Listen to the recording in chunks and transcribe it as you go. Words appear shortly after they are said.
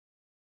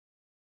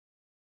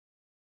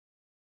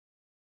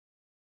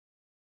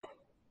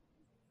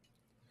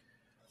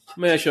Let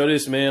me ask y'all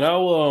this, man.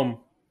 How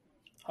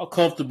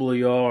comfortable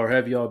y'all or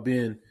have y'all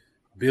been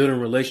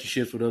building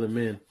relationships with other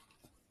men?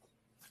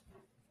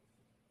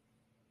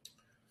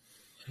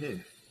 Hmm.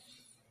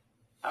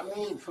 I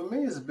mean, for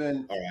me, it's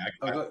been. All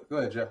right. Oh, go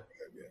ahead, Jeff.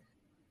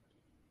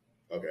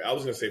 Yeah. Okay. I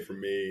was gonna say for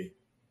me,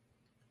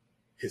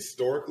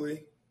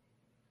 historically,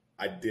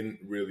 I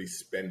didn't really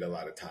spend a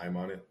lot of time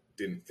on it.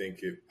 Didn't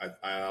think it.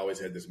 I always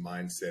had this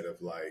mindset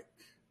of like,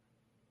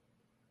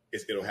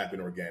 it'll happen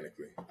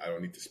organically. I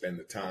don't need to spend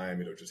the time.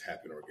 It'll just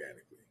happen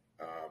organically.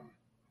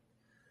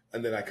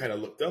 And then I kind of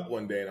looked up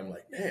one day and I'm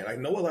like, man, I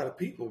know a lot of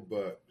people,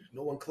 but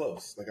no one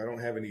close. Like I don't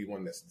have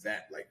anyone that's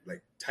that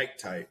like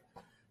tight.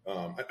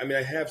 I mean,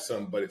 I have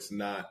some, but it's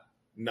not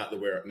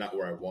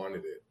where I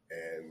wanted it.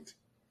 And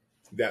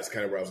that's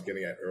kind of where I was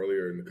getting at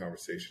earlier in the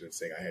conversation and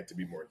saying I had to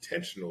be more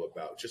intentional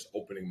about just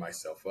opening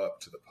myself up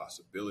to the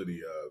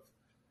possibility of,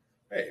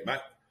 hey, I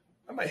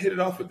might hit it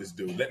off with this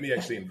dude. Let me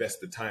actually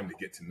invest the time to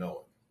get to know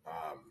him.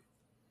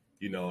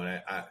 And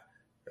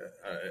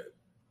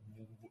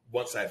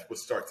once I would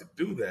start to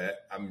do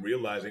that, I'm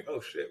realizing, oh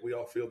shit, we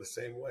all feel the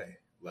same way.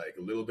 Like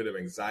a little bit of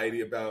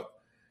anxiety about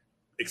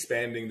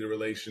expanding the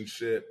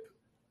relationships,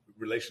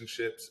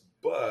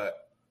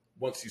 but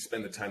once you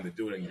spend the time to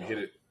do it and you hit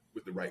it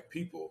with the right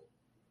people,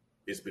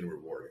 it's been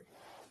rewarding.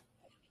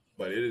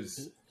 But it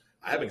is,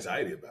 I have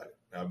anxiety about it.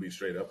 I'll be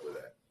straight up with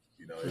that.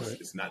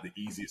 It's not the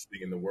easiest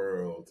thing in the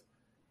world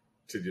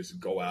to just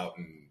go out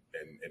and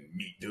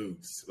meet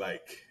dudes.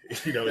 Like,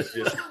 it's just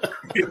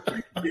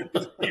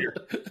it's weird.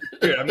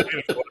 Yeah, I'm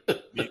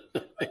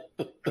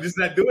just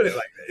not doing it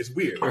like that. It's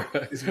weird.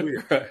 It's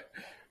weird. Right.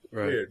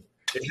 Weird.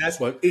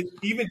 It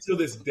even to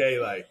this day,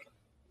 like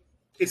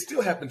it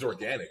still happens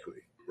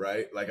organically,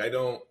 right? Like I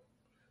didn't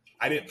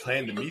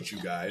plan to meet you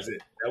guys.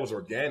 That was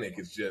organic.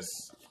 It's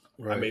just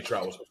I made sure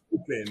I was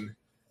open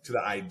to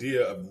the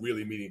idea of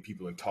really meeting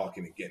people and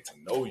talking and getting to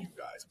know you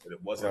guys. But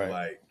it wasn't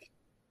like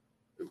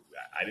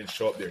I didn't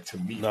show up there to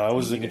meet. No, it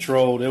was a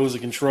controlled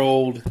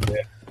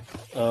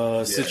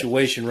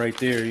situation right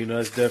there.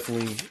 It's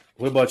definitely.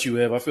 What about you,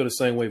 Ev? I feel the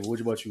same way. But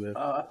what about you, Ev?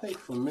 I think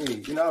for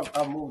me,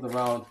 I've moved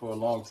around for a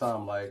long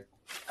time. Like,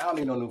 I don't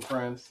need no new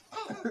friends,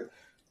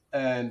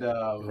 and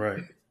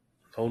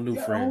whole new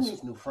I friends. don't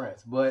need new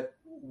friends. But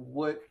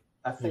what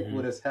I think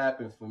what has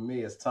happened for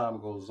me as time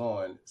goes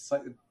on,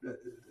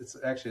 it's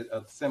actually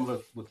similar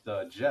with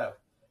Jeff.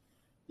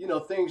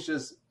 Things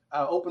just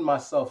I open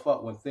myself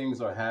up when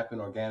things are happening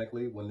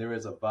organically. When there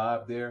is a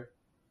vibe there,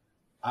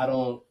 I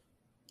don't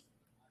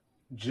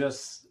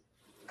just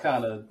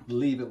kind of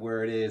leave it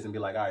where it is and be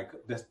like, all right,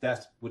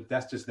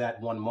 that's just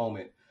that one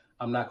moment.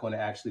 I'm not going to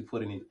actually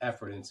put any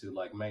effort into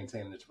like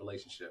maintaining this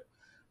relationship.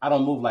 I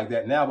don't move like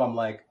that now. I'm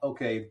like,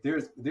 okay, if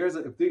I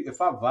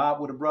vibe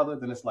with a brother,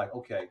 then it's like,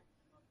 okay,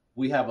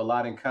 we have a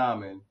lot in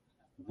common.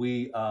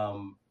 We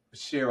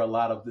share a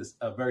lot of this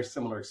very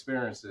similar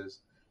experiences,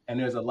 and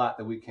there's a lot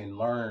that we can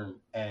learn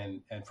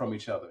and from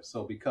each other.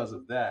 So because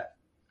of that,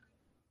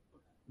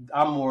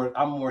 I'm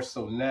more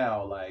so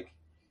now like,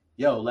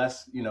 yo,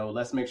 let's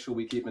make sure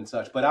we keep in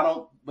touch. But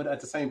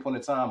at the same point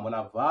in time, when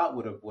I vibe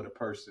with a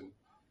person,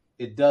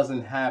 it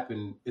doesn't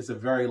happen. It's a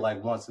very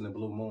like once in a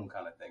blue moon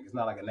kind of thing. It's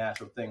not like a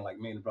natural thing like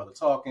me and the brother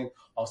talking,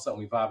 all of a sudden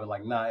we vibing.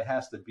 Like, nah, it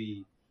has to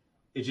be.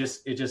 It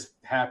just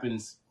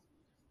happens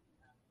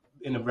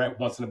in a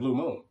once in a blue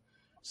moon.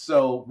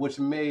 So which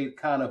made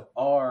kind of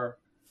our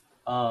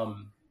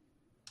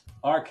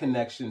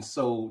connection.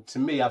 So to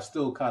me, I've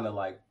still kind of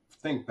like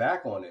think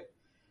back on it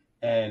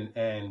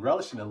and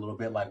relishing it a little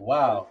bit. Like,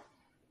 wow,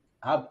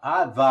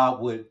 I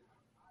vibe with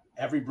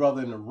every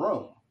brother in the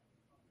room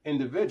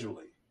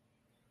individually,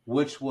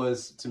 which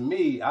was to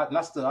me.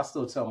 I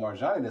still tell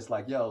Marjani this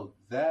like, yo,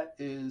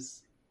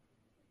 that's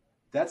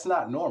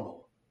not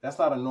normal. That's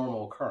not a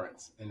normal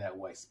occurrence in that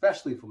way,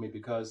 especially for me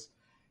because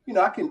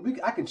I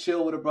can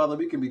chill with a brother,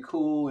 we can be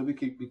cool and we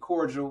can be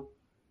cordial,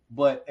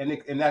 but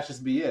and that's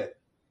just be it.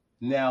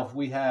 Now,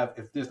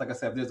 if there's like I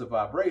said, if there's a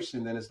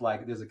vibration, then it's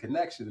like there's a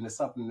connection, and it's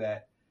something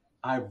that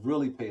I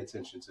really pay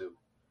attention to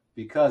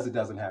because it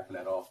doesn't happen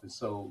that often.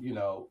 So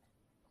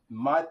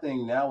my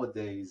thing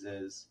nowadays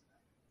is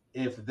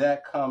if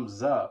that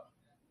comes up,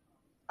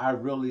 I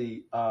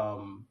really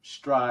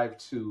strive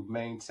to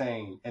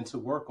maintain and to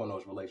work on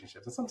those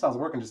relationships. And sometimes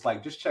working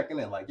just checking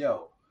in, like,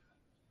 yo,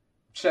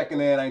 checking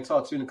in. I ain't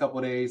talked to you in a couple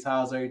of days.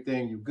 How's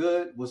everything? You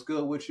good? What's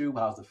good with you?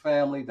 How's the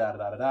family? Da da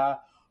da da da.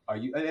 Are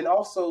you? And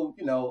also,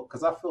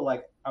 because I feel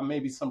like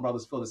maybe some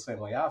brothers feel the same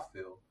way I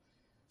feel.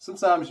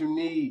 Sometimes you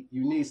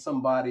need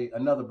somebody,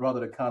 another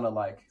brother to kind of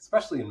like,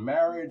 especially in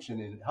marriage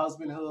and in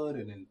husbandhood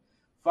and in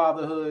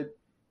fatherhood,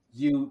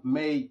 you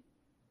may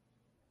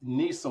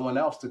need someone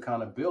else to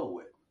kind of build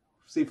with.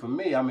 See, for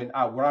me,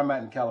 where I'm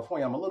at in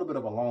California, I'm a little bit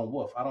of a lone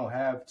wolf. I don't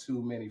have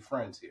too many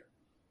friends here.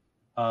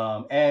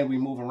 And we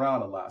move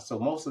around a lot. So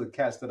most of the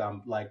cats that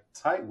I'm like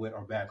tight with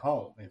are back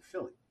home in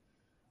Philly.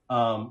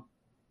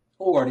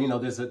 Or,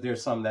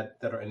 there's some that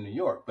are in New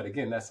York, but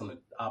again, that's on the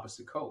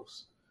opposite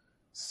coast.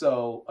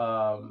 So,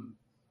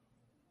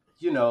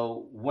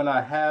 when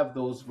I have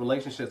those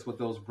relationships with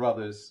those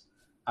brothers,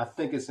 I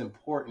think it's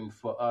important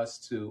for us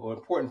to, or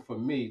important for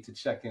me to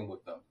check in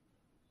with them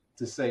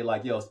to say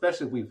like, yo,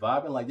 especially if we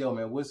vibing, like, yo,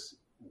 man,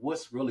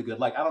 what's really good?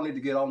 Like, I don't need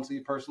to get on to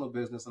your personal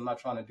business. I'm not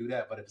trying to do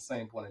that. But at the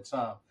same point in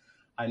time,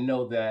 I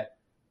know that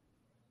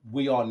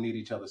we all need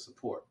each other's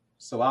support.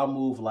 So I'll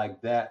move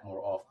like that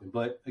more often.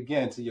 But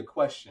again, to your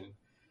question,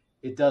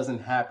 it doesn't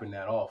happen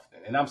that often.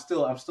 And I'm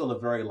still a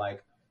very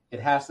like, it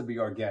has to be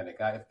organic.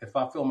 If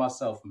I feel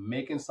myself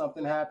making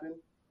something happen,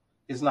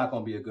 it's not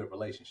going to be a good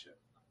relationship.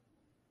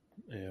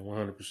 Yeah,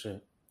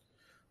 100%.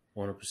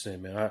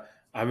 100%, man.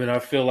 I mean, I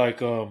feel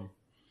like, man,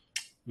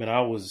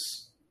 I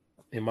was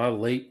in my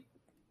late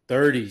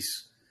 30s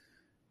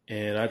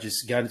and I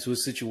just got into a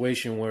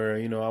situation where,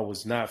 I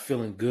was not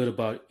feeling good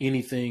about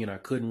anything and I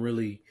couldn't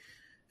really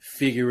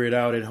figure it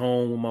out at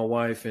home with my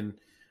wife. And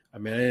I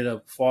mean, I ended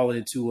up falling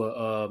into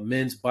a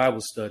men's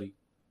Bible study,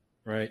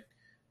 right?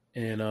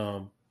 And,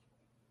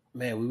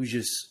 man,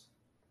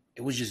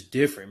 it was just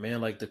different, man.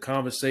 Like the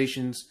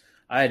conversations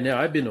I'd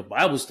been to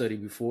Bible study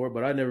before,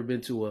 but I'd never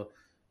been to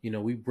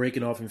we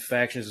breaking off in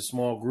factions and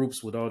small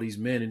groups with all these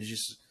men and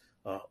just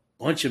a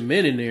bunch of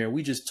men in there.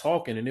 We just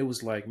talking, and it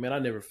was like, man, I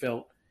never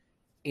felt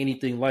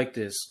anything like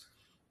this.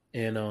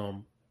 And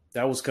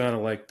that was kind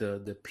of like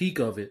the peak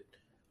of it.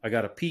 I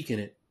got a peak in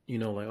it,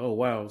 like, oh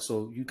wow.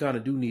 So you kind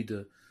of do need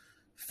to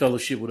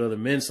fellowship with other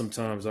men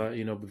sometimes.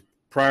 But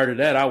prior to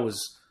that, I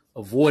was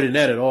avoiding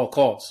that at all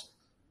costs.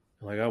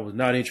 Like I was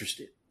not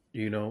interested,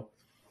 you know.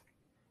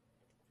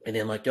 And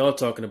then like y'all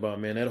talking about,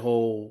 man, that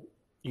whole,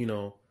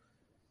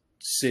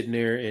 sitting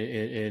there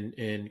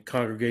and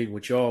congregating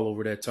with y'all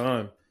over that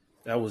time,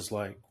 that was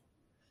like,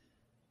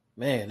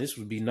 man, this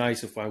would be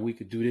nice if we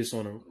could do this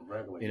on a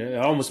Regular. it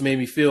almost made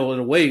me feel in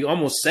a way,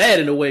 almost sad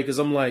in a way, because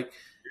I'm like,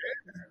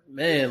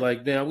 man,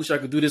 like, man, I wish I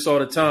could do this all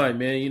the time,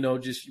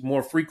 man, just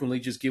more frequently,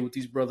 just get with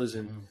these brothers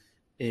and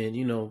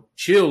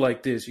chill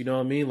like this, you know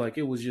what I mean? Like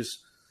it was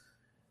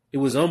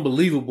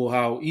unbelievable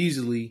how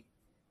easily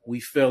we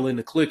fell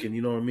into clicking,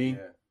 you know what I mean?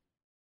 Yeah.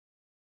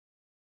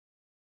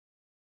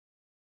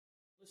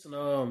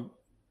 Listen,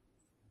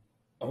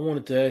 I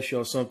wanted to ask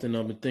y'all something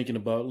I've been thinking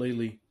about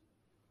lately.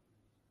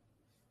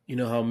 You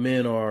know how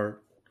men are,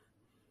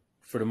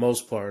 for the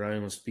most part, I ain't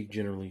gonna speak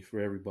generally for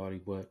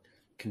everybody, but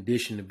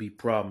conditioned to be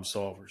problem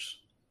solvers.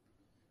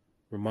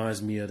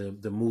 Reminds me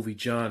of the movie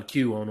John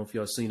Q. I don't know if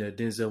y'all seen that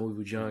Denzel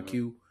movie John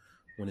Q.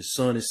 When his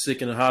son is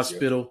sick in the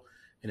hospital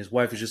and his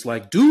wife is just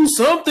like, do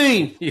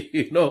something,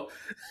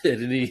 and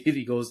then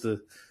he goes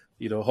to,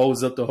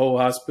 holds up the whole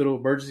hospital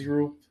emergency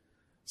room.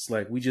 It's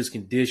like we just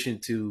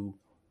conditioned to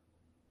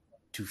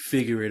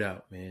figure it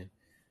out, man.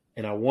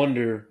 And I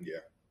wonder,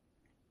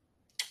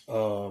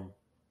 how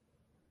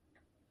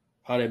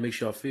that makes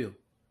y'all feel.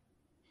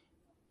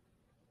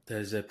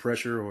 Is that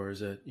pressure or is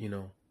that,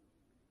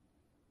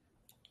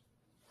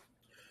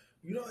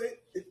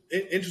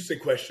 Interesting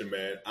question,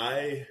 man.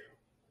 I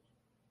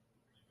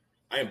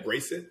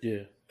embrace it.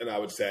 Yeah. And I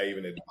would say I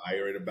even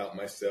admire it about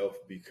myself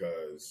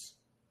because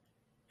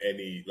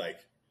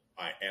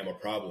I am a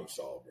problem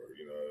solver,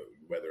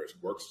 whether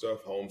it's work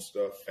stuff, home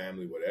stuff,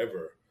 family,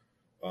 whatever.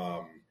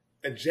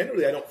 And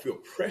generally I don't feel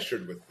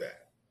pressured with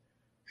that.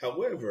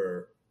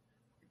 However,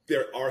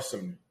 there are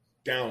some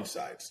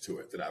downsides to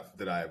it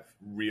that I've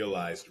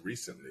realized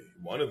recently.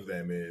 One of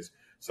them is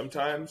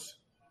sometimes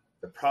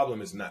the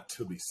problem is not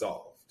to be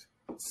solved.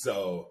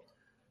 So,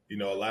 a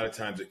lot of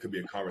times it could be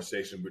a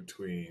conversation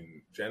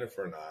between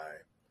Jennifer and I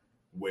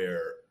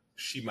where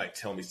she might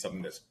tell me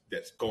something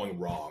that's going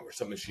wrong or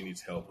something she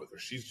needs help with, or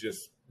she's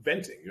just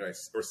venting,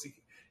 or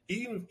seeking,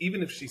 even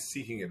if she's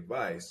seeking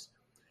advice,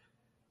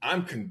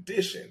 I'm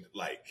conditioned.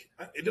 Like,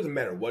 it doesn't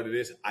matter what it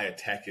is. I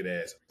attack it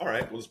as, all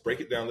right, well, let's break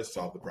it down. Let's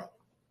solve the problem,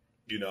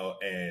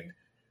 and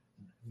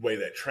the way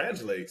that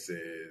translates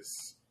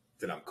is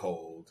that I'm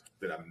cold,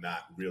 that I'm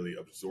not really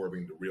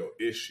absorbing the real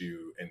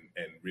issue and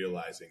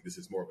realizing this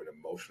is more of an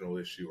emotional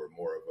issue or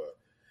more of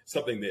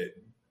something that,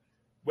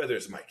 whether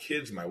it's my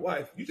kids, my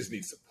wife, you just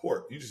need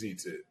support. You just need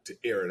to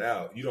air it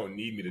out. You don't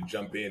need me to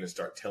jump in and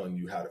start telling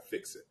you how to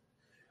fix it.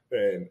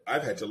 And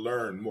I've had to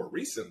learn more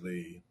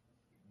recently,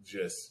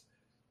 just,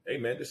 hey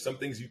man, there's some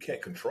things you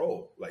can't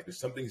control. Like there's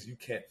some things you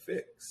can't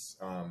fix.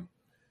 And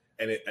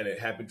it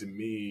happened to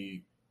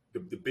me. The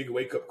big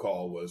wake up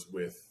call was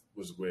with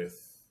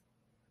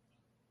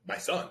my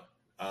son,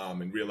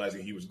 and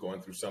realizing he was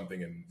going through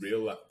something and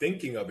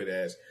thinking of it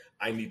as,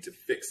 I need to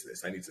fix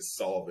this. I need to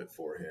solve it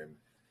for him.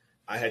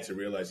 I had to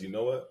realize, you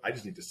know what? I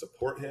just need to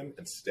support him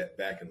and step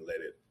back and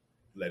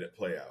let it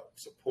play out.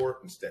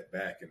 Support and step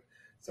back. And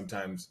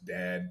sometimes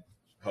dad,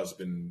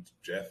 husband,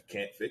 Jeff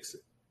can't fix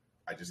it.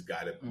 I just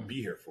got to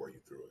be here for you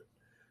through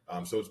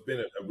it. So it's been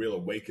a real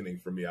awakening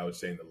for me, I would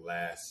say, in the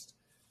last,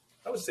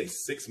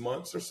 6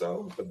 months or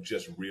so, of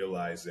just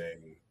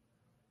realizing,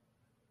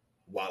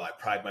 while I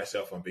pride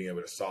myself on being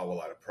able to solve a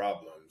lot of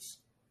problems,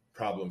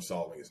 problem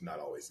solving is not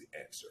always the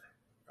answer.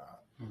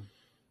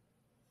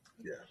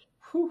 Yeah.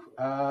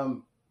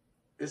 Whew.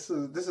 This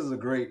is a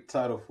great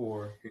title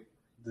for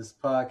this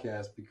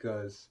podcast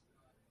because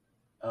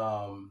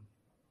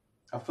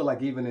I feel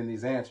like even in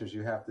these answers,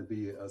 you have to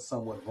be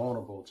somewhat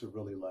vulnerable to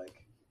really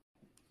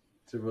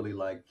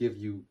like give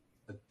you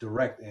a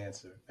direct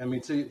answer. I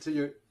mean,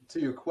 to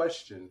your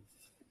question,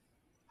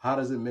 how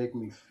does it make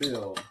me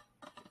feel?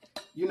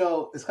 You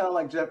know, it's kind of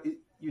like Jeff.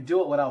 You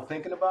do it without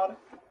thinking about it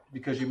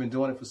because you've been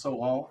doing it for so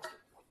long.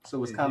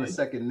 So it's kind of Mm-hmm.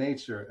 second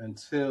nature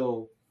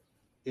until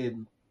it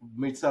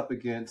meets up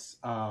against.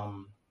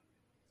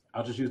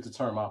 I'll just use the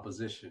term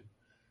opposition,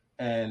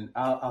 and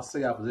I'll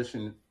say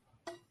opposition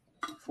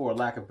for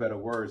lack of better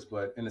words,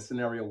 but in a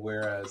scenario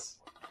whereas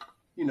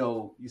you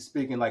know you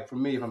speaking like for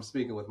me, if I'm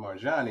speaking with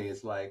Marjani,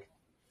 it's like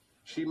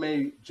she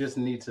may just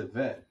need to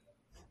vent,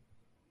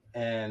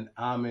 and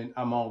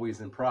I'm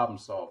always in problem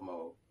solve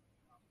mode,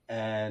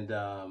 and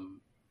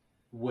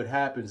what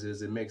happens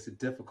is it makes it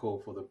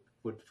difficult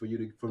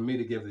for me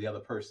to give the other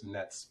person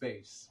that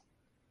space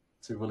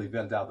to really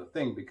vent out the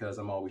thing because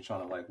I'm always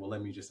trying to like, well,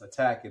 let me just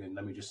attack it and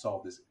let me just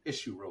solve this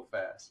issue real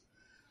fast.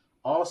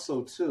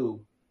 Also,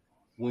 too,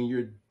 when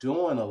you're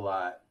doing a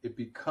lot, it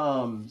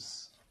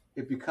becomes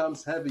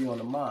heavy on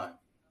the mind.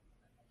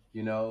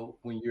 You know,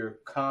 when you're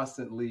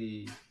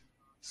constantly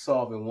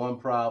solving one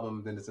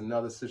problem, then there's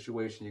another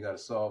situation you got to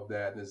solve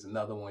that, and there's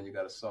another one you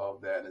got to solve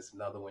that, and there's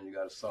another one you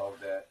got to solve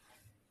that.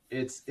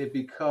 It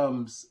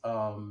becomes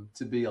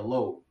to be a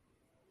load,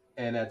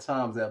 and at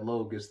times that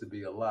load gets to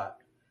be a lot.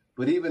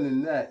 But even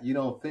in that, you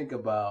don't think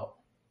about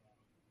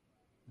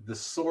the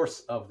source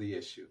of the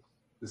issue.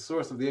 The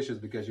source of the issue is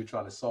because you're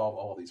trying to solve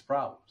all these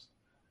problems,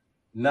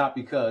 not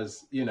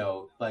because you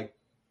know, like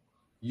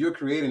you're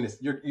creating this.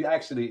 You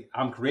actually,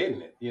 I'm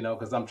creating it, you know,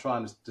 because I'm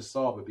trying to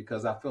solve it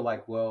because I feel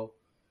like, well,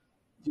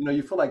 you know,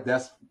 you feel like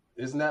that's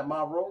isn't that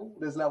my role?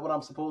 Isn't that what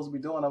I'm supposed to be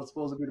doing? I'm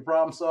supposed to be the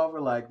problem solver.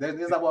 Like that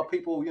is that what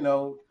people, you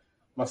know,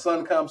 my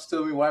son comes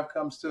to me, wife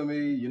comes to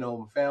me, you know,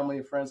 my family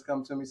and friends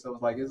come to me. So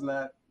it's like, isn't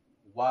that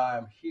why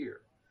I'm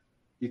here?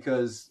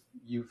 Because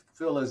you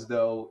feel as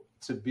though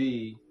to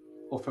be,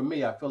 or for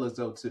me, I feel as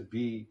though to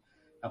be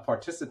a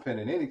participant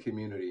in any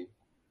community,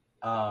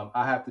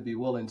 I have to be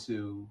willing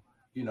to,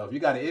 you know, if you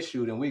got an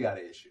issue, then we got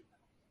an issue.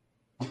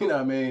 You know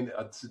what I mean?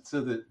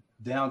 To the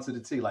down to the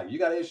T. Like you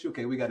got an issue,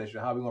 okay, we got an issue.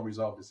 How are we gonna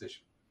resolve this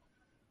issue?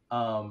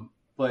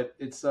 But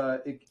it's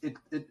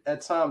it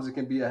at times it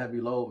can be a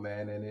heavy load,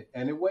 man,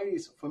 and it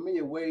weighs for me.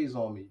 It weighs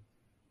on me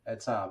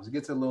at times. It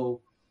gets a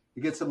little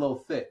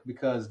thick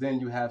because then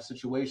you have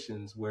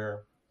situations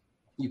where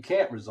you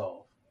can't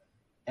resolve.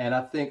 And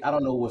I think I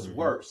don't know what's Mm-hmm.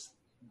 worse,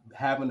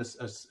 having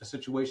a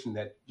situation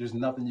that there's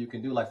nothing you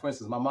can do. Like for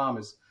instance, my mom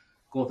is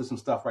going through some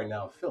stuff right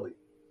now in Philly,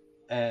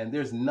 and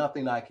there's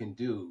nothing I can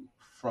do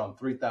from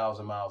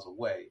 3,000 miles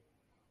away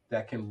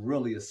that can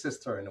really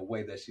assist her in the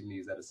way that she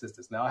needs that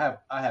assistance. Now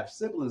I have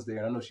siblings there,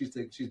 and I know she's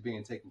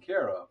being taken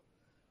care of,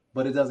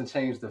 but it doesn't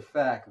change the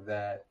fact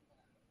that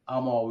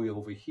I'm all the way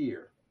over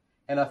here.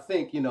 And I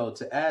think you know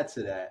to add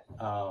to that,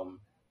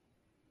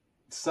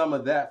 some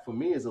of that for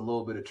me is a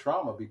little bit of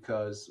trauma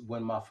because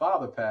when my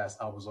father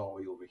passed, I was all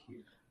the way over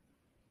here,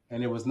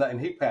 and it was nothing.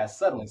 He passed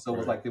suddenly, so it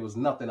was Right. like there was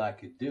nothing I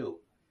could do.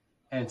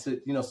 And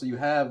to you know, so you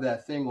have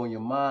that thing on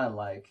your mind,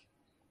 like,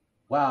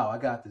 wow, I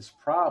got this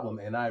problem,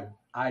 and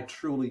I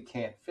truly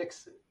can't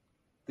fix it.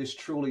 There's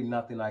truly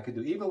nothing I could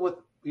do, even with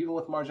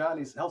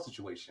Marjani's health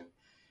situation.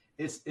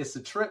 It's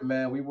a trip,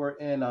 man. We were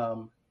in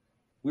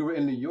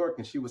New York,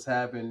 and she was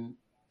having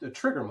a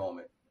trigger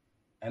moment,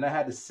 and I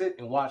had to sit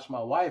and watch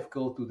my wife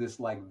go through this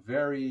like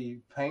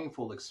very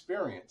painful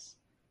experience,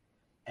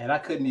 and I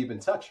couldn't even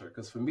touch her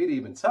because for me to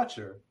even touch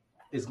her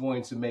is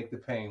going to make the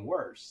pain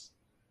worse.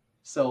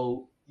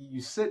 So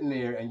you sitting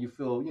there and you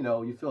feel, you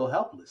know, you feel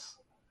helpless.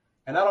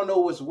 And I don't know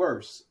what's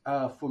worse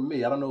for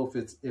me. I don't know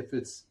if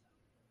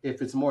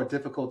it's more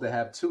difficult to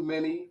have too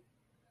many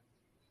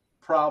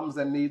problems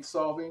that need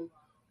solving,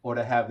 or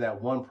to have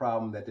that one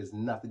problem that there's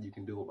nothing you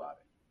can do about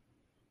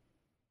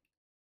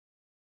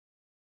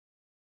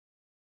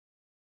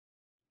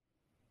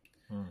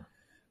it. Hmm.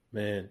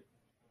 Man,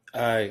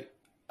 I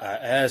I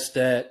asked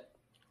that.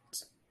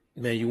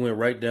 Man, you went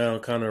right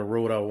down kind of a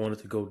road I wanted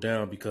to go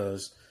down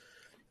because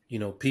you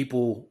know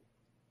people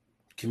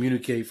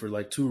communicate for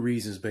like two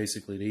reasons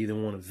basically. They either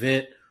want to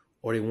vent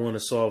or they want to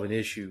solve an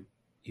issue.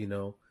 You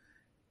know,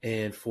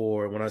 and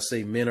for when I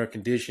say men are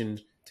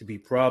conditioned to be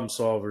problem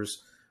solvers,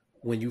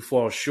 when you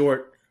fall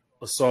short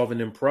of solving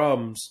them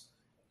problems,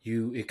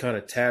 you it kind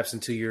of taps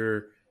into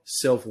your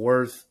self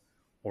worth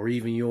or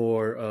even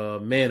your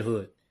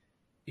manhood.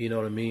 You know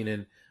what I mean?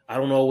 And I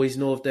don't always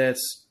know if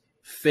that's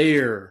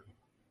fair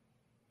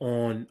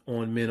on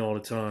men all the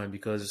time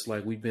because it's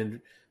like we've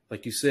been,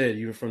 like you said,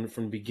 even from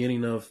the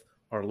beginning of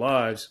our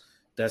lives,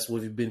 that's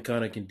what we've been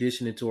kind of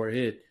conditioned into our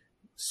head: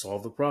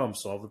 solve the problem,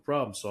 solve the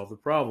problem, solve the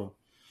problem.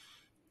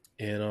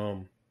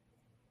 And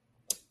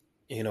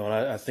you know, and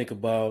I think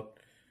about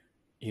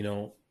you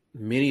know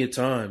many a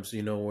times,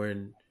 you know,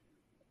 when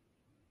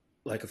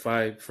like if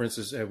I, for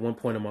instance, at one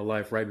point in my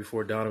life, right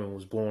before Donovan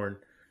was born,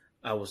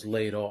 I was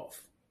laid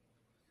off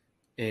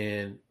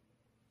and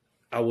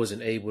I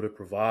wasn't able to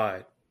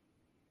provide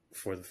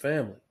for the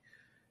family.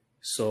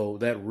 So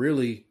that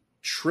really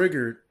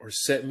triggered or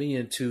set me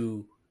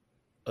into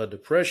a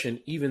depression,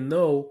 even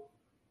though,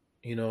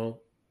 you know,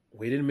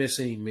 we didn't miss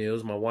any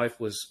meals. My wife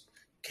was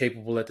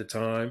capable at the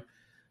time.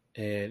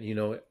 And,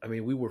 I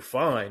mean, we were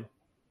fine,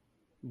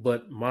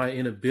 but my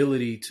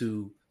inability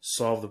to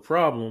solve the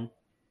problem,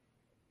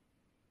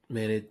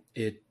 man,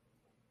 it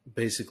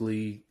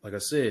basically, like I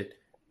said,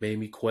 made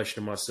me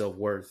question my self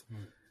worth.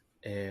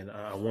 And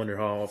I wonder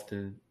how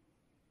often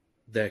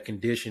that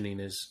conditioning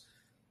is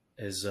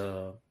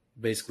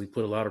basically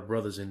put a lot of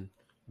brothers in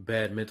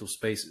bad mental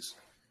spaces.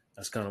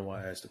 That's kind of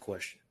why I asked the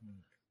question.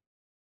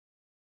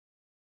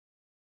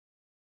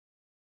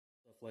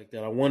 Stuff like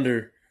that. I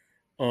wonder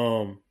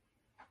um,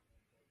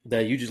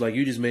 that you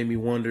just made me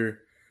wonder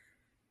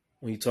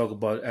when you talk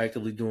about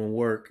actively doing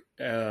work.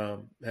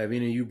 Have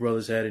any of you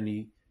brothers had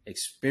any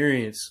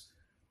experience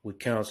with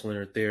counseling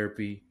or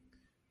therapy?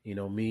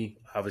 Me,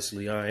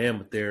 obviously, I am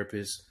a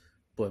therapist,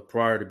 but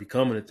prior to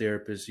becoming a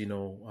therapist,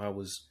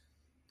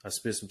 I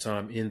spent some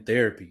time in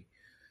therapy,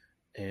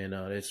 and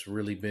it's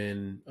really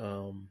been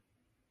a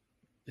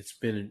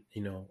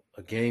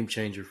game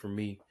changer for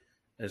me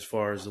as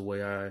far as the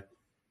way I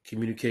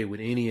communicate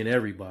with any and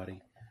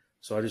everybody.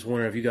 So I just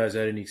wonder if you guys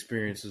had any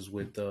experiences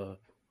with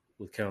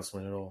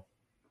counseling at all.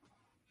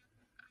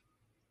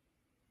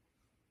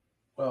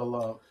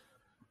 Well,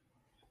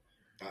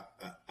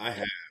 I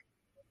have.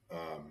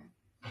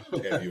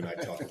 Ted, you and I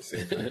talk at the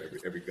same time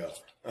every go.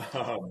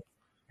 Um,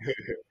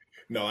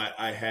 no,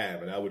 I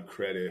have, and I would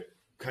credit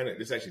kind of.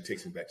 This actually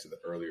takes me back to the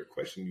earlier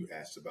question you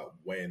asked about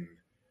when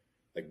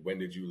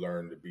did you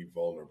learn to be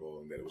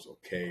vulnerable and that it was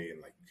okay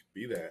and like you could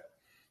be that.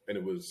 And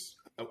it was,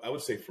 I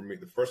would say for me,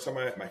 the first time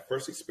my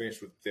first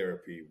experience with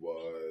therapy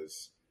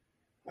was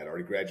I'd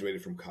already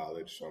graduated from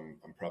college, so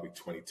I'm probably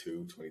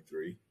 22,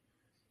 23,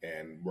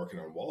 and working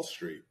on Wall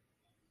Street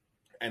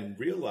and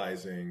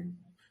realizing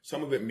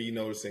some of it me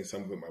noticing,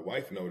 some of it my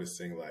wife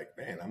noticing, like,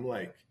 man, I'm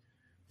like,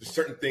 there's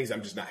certain things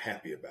I'm just not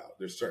happy about.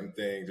 There's certain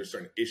things, there's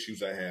certain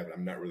issues I have, and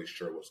I'm not really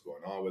sure what's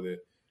going on with it.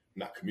 I'm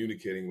not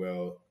communicating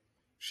well.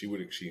 She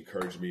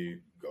encouraged me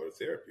to go to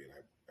therapy, and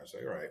I was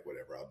like, all right,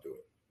 whatever, I'll do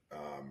it.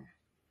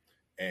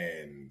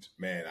 And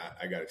man,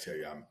 I got to tell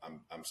you,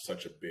 I'm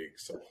such a big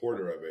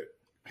supporter of it,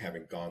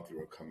 having gone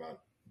through and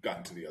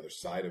gotten to the other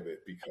side of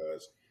it,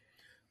 because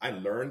I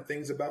learned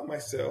things about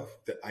myself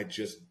that I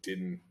just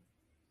didn't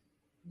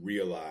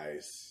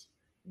realize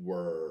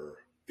were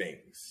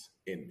things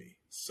in me.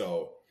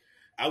 So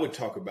I would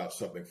talk about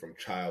something from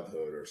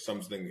childhood or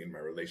something in my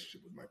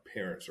relationship with my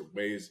parents or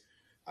ways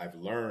I've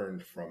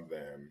learned from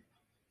them.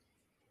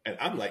 And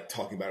I'm like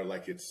talking about it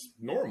like it's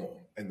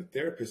normal. And the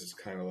therapist is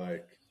kind of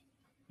like,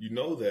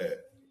 that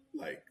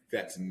like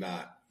that's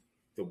not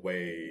the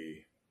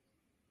way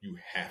you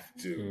have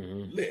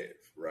to live,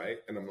 right?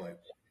 And I'm like,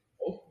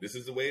 oh, this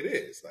is the way it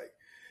is. Like,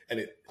 and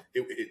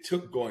it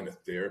took going to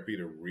therapy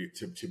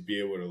to be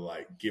able to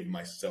like give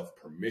myself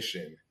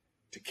permission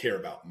to care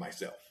about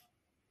myself,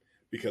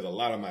 because a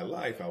lot of my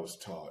life I was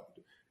taught,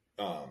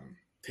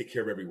 take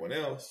care of everyone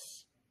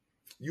else.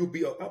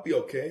 I'll be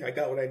okay. I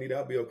got what I need.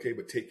 I'll be okay,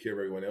 but take care of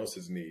everyone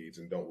else's needs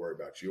and don't worry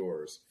about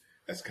yours.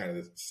 That's kind of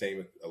the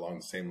same along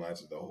the same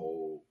lines of the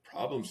whole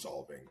problem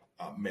solving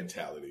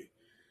mentality.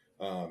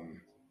 And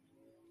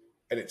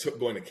it took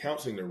going to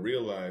counseling to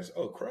realize,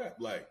 oh crap,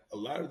 like a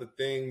lot of the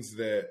things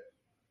that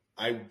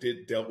I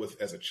dealt with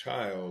as a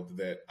child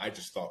that I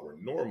just thought were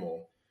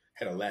normal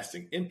had a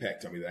lasting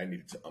impact on me that I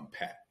needed to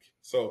unpack.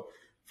 So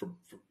for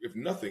if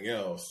nothing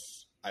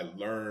else, I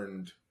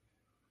learned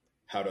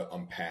how to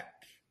unpack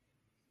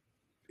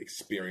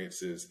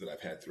experiences that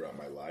I've had throughout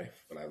my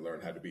life. And I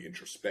learned how to be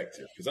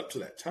introspective, because up to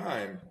that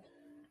time,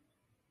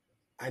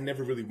 I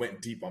never really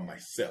went deep on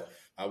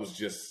myself. I was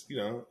just,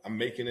 I'm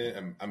making it.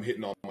 I'm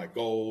hitting all my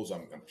goals.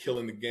 I'm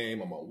killing the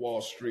game. I'm on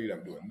Wall Street.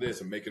 I'm doing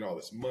this. I'm making all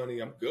this money.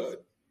 I'm good.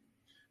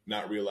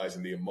 Not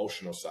realizing the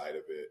emotional side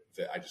of it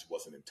that I just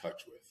wasn't in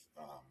touch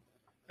with.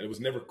 And it was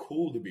never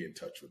cool to be in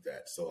touch with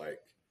that. So like,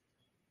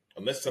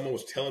 unless someone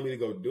was telling me to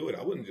go do it,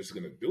 I wasn't just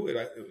going to do it.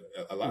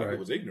 A lot of it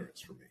was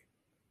ignorance for me.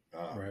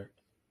 right.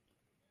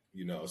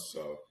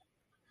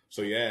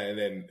 So yeah. And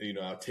then,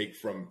 I'll take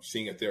from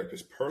seeing a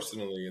therapist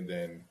personally. And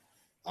then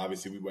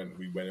obviously we went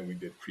and we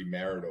did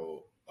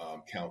premarital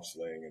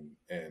counseling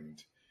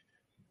and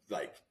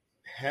like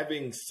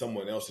having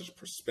someone else's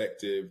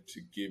perspective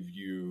to give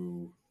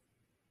you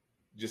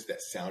just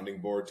that sounding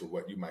board to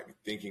what you might be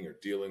thinking or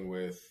dealing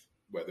with,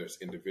 whether it's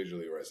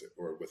individually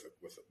or with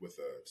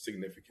a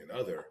significant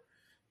other.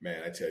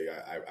 Man, I tell you,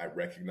 I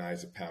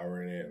recognize the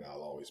power in it, and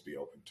I'll always be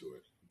open to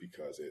it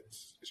because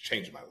it's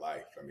changed my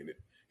life. I mean,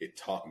 it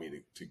taught me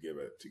to give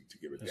a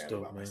damn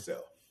about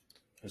myself.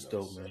 That's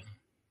dope, man.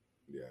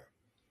 Yeah.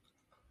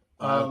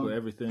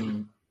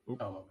 Everything. Oh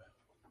my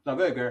bad. No,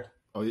 go ahead, Gary.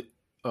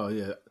 Oh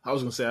yeah. I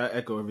was gonna say I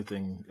echo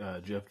everything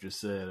Jeff just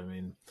said. I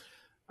mean,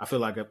 I feel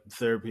like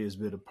therapy has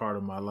been a part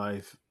of my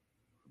life,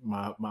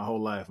 my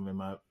whole life. I mean,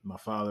 my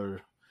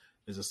father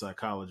is a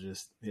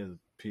psychologist. He has a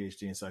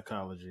PhD in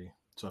psychology,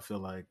 so I feel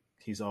like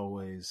he's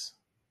always,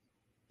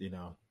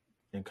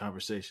 in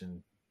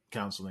conversation,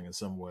 counseling in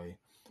some way.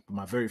 But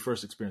my very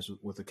first experience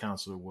with a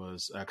counselor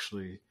was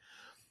actually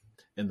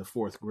in the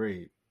fourth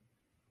grade,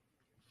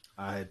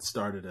 I had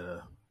started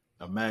a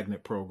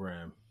magnet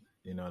program,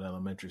 in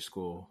elementary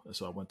school. And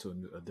so I went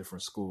to a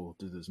different school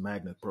through this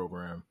magnet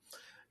program,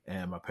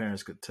 and my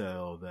parents could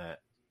tell that,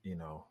 you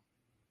know,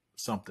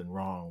 something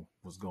wrong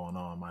was going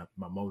on. My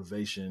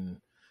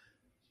motivation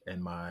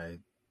and my,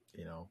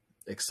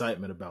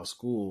 excitement about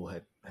school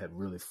had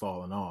really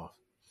fallen off.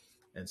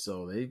 And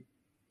so they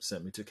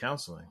sent me to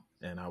counseling,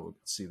 and I would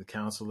see the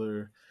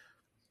counselor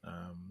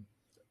a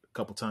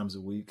couple times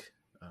a week.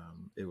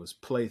 It was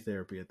play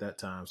therapy at that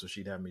time, so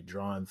she'd have me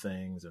drawing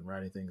things and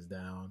writing things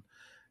down.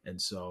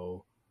 And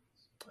so,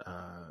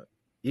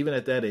 even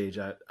at that age,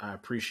 I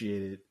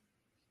appreciated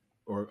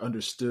or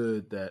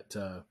understood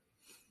that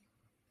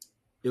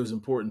it was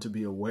important to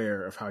be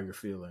aware of how you're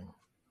feeling,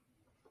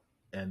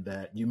 and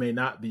that you may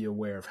not be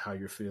aware of how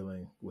you're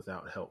feeling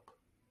without help.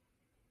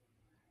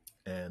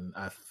 And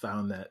I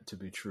found that to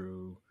be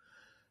true,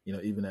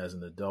 even as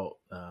an adult,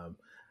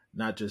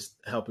 not just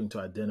helping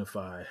to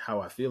identify how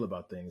I feel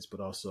about things,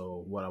 but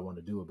also what I want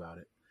to do about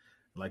it.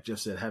 Like Jeff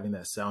said, having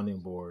that sounding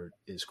board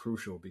is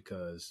crucial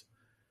because,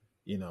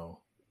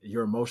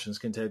 your emotions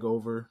can take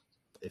over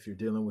if you're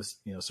dealing with,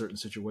 certain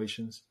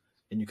situations,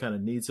 and you kind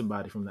of need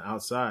somebody from the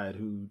outside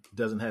who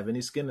doesn't have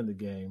any skin in the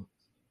game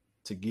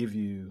to give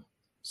you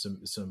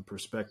some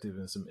perspective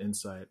and some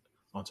insight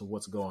onto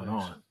what's going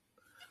on.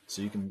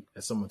 So you can,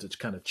 as someone, to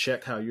kind of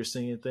check how you're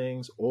seeing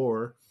things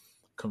or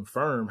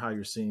confirm how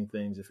you're seeing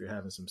things if you're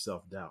having some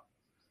self-doubt.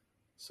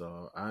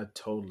 So I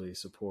totally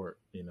support,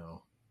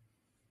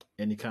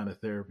 any kind of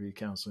therapy,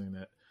 counseling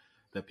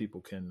that people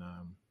can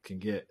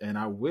get. And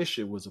I wish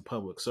it was a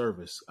public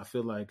service. I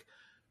feel like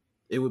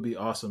it would be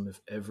awesome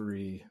if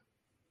every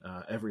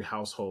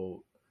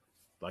household,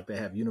 like they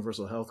have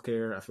universal health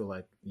care. I feel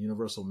like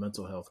universal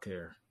mental health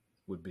care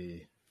would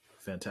be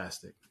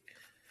fantastic.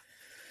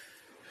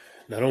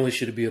 Not only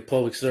should it be a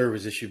public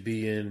service, it should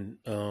be in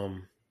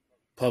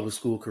public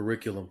school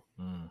curriculum,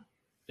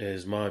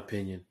 is my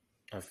opinion.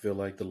 I feel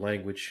like the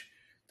language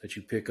that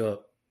you pick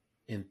up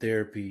in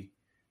therapy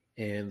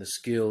and the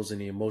skills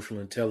and the emotional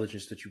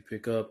intelligence that you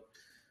pick up,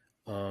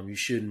 you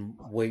shouldn't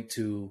wait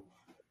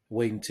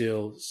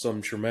until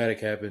something traumatic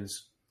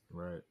happens,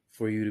 right,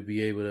 for you to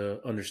be able to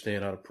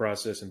understand how to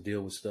process and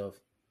deal with stuff.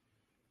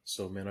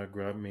 So, man,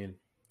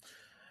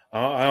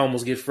 I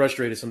almost get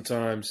frustrated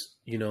sometimes,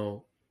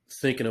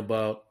 thinking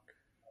about,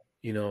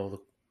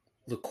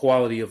 the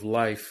quality of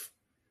life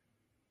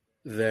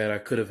that I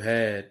could have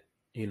had,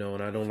 and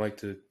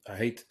I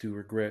hate to do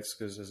regrets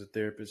because as a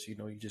therapist,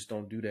 you just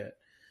don't do that.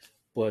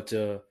 But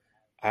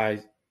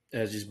as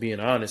just being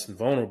honest and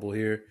vulnerable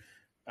here,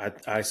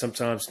 I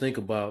sometimes think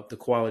about the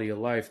quality of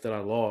life that I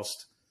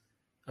lost,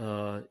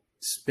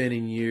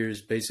 spending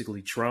years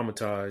basically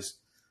traumatized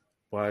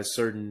by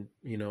certain,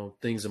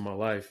 things in my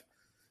life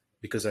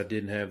because I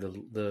didn't have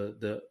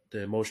the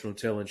emotional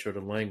intelligence or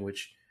the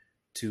language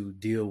to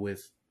deal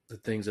with the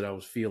things that I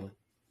was feeling.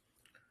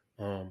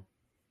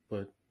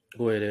 But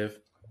go ahead, Ev.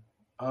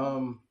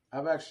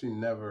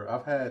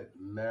 I've had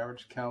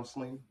marriage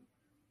counseling,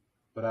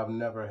 but I've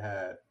never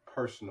had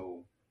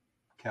personal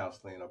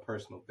counseling or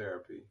personal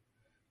therapy.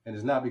 And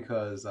it's not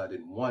because I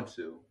didn't want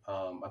to.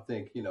 I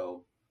think,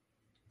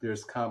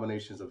 there's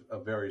combinations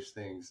of various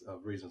things,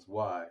 of reasons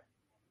why.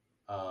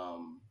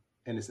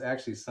 And it's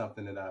actually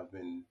something that I've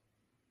been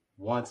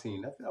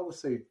wanting, I would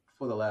say,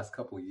 for the last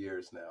couple of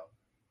years now.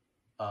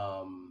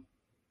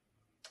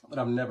 But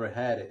I've never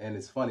had it. And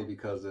it's funny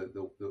because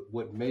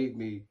what made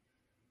me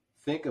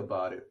think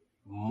about it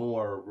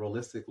more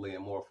realistically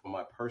and more for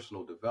my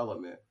personal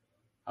development,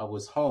 I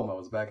was home. I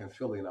was back in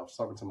Philly, and I was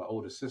talking to my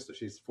older sister.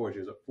 She's 4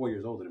 years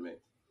older than me,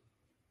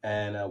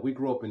 and we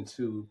grew up in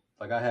two.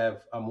 Like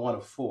I'm one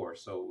of four,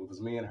 so it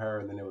was me and her,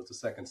 and then there was the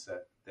second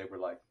set. They were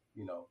like,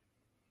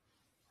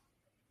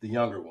 the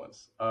younger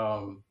ones.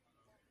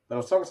 But I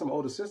was talking to my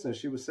older sister, and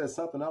she said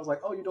something. I was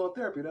like, "Oh, you're doing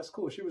therapy? That's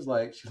cool." She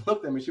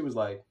looked at me. She was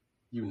like,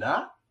 "You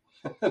not?"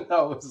 And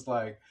I was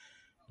like,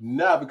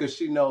 "Nah," because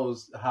she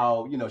knows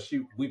how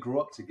we grew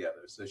up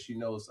together, so she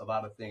knows a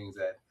lot of things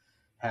that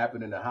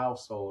happen in the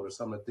household or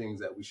some of the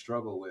things that we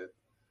struggle with,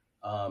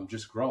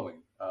 just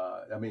growing.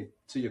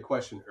 To your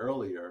question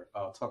earlier,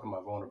 talking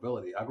about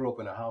vulnerability, I grew up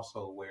in a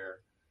household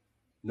where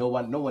no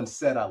one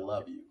said "I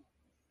love you."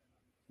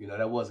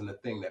 That wasn't a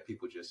thing that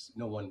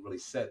no one really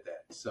said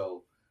that.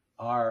 So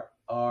our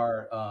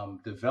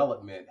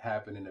development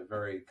happened in a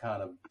very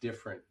kind of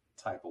different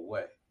type of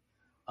way.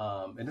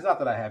 And it's not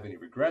that I have any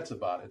regrets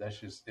about it. That's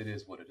just, it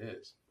is what it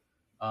is.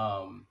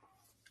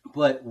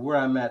 But where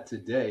I'm at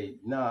today,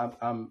 no,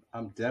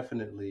 I'm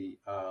definitely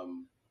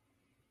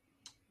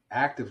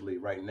actively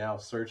right now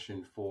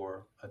searching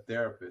for a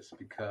therapist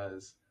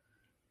because,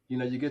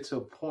 you get to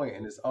a point,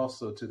 and it's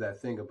also to that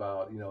thing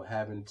about,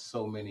 having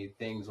so many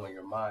things on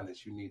your mind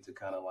that you need to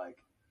kind of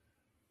like,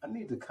 I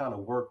need to kind of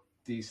work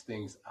these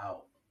things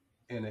out,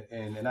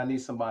 and I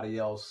need somebody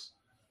else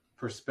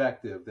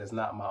perspective that's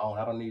not my own.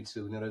 I don't need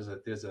to.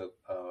 There's a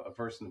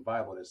verse in the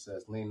Bible that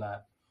says, "Lean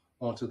not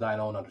onto thine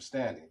own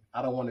understanding."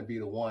 I don't want to be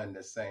the one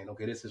that's saying,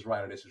 "Okay, this is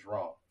right or this is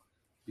wrong."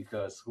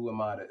 because who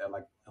am I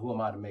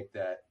to make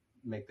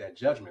that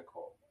judgment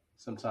call?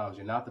 Sometimes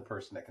you're not the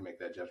person that can make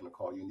that judgment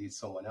call. You need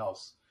someone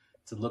else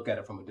to look at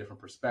it from a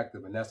different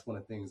perspective, and that's one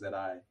of the things that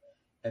I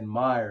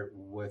admire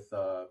with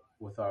our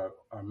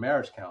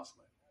marriage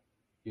counseling.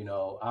 You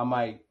know, I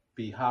might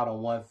be hot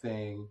on one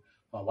thing,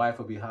 my wife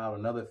will be hot on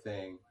another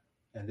thing,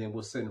 and then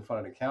we'll sit in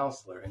front of the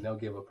counselor and they'll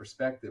give a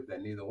perspective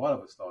that neither one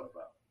of us thought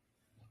about.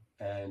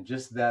 And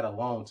just that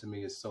alone to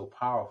me is so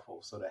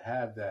powerful. So to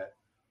have that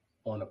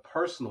on a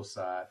personal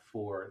side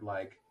for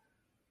like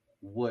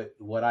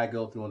what I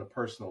go through on a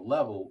personal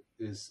level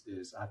is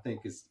I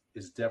think is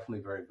definitely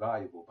very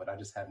valuable, but I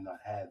just have not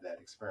had that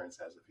experience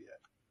as of yet.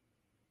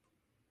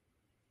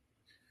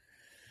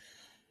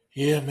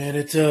 Yeah, man,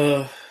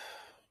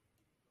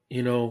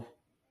 you know,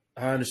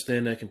 I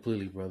understand that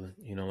completely, brother.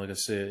 You know, like I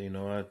said, you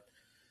know, I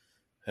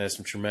had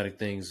some traumatic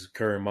things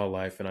occur in my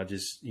life, and I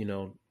just, you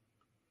know,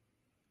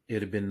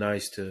 it'd have been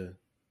nice to,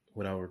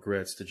 without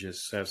regrets, to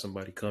just have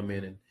somebody come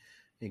in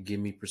and give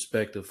me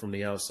perspective from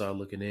the outside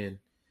looking in,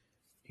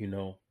 you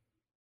know.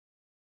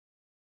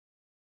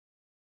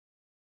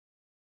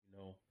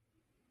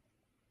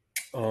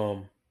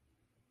 Um,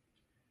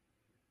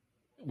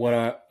 what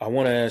I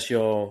want to ask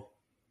y'all,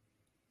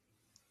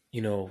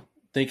 you know,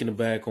 thinking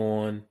back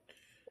on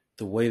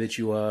the way that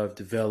you have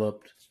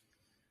developed,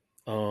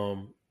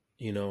 um,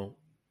 you know,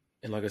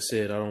 and like I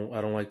said, I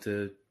don't like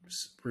to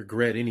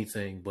regret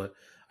anything, but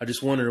I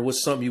just wonder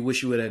what's something you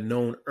wish you would have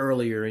known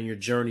earlier in your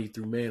journey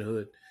through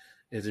manhood.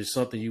 Is there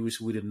something you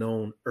wish we'd have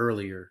known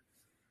earlier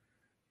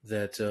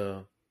that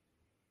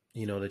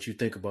you know, that you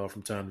think about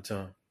from time to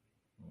time?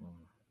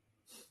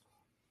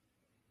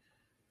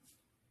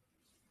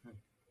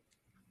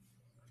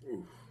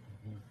 Ooh,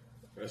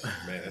 that's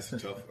a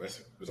tough.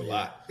 There's a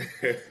lot.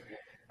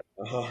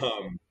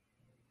 um,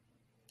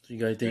 So you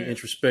got anything man,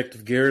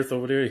 introspective, Gareth,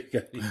 over there? You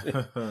got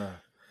anything?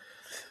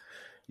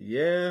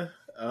 Yeah.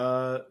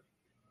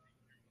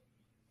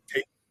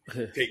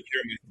 take care of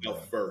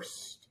myself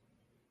first.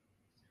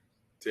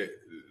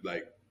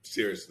 Like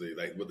seriously,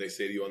 like what they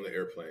say to you on the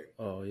airplane.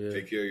 Oh yeah.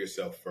 Take care of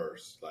yourself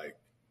first. Like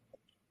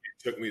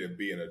it took me to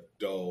be an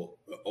adult,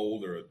 an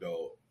older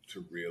adult,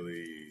 to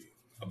really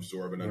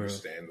absorb and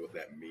understand what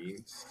that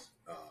means.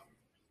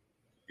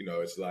 You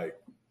know, it's like,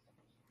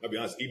 I'll be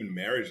honest, even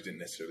marriage didn't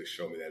necessarily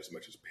show me that as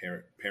much as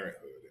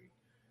parenthood, and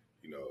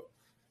you know,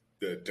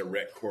 the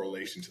direct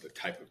correlation to the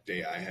type of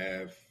day I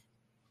have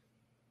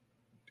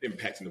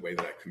impacting the way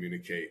that I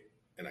communicate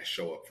and I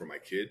show up for my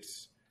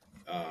kids.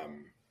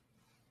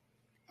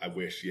 I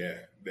wish,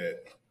 that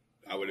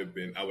I would have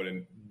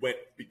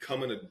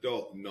become an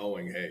adult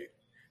knowing, hey,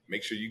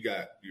 make sure you're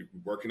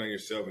working on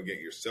yourself and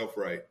getting yourself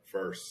right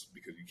first,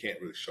 because you can't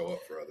really show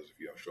up for others if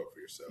you don't show up for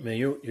yourself. Man,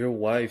 your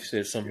wife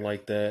said something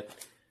like that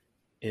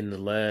in the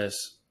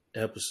last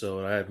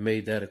episode. I had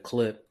made that a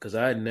clip because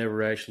I had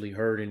never actually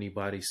heard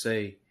anybody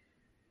say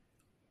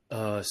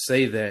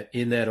that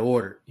in that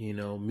order. You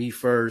know, me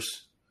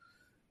first,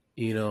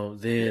 you know,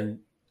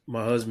 then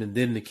my husband,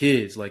 then the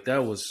kids. Like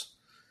that was,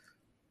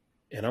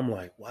 and I'm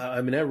like, wow.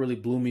 I mean, that really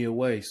blew me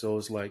away. So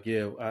it's like,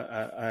 yeah,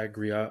 I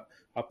agree. I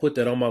put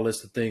that on my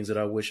list of things that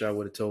I wish I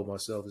would have told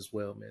myself as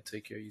well. Man,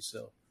 take care of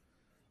yourself.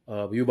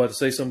 But you about to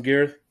say something,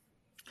 Gareth?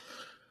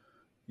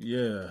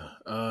 Yeah.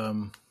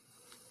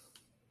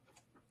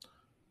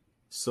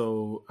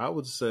 So I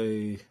would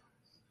say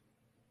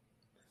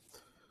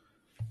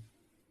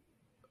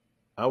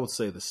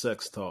the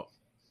sex talk.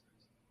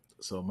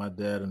 So my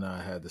dad and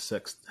I had the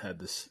sex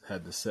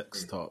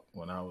talk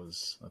when I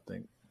was,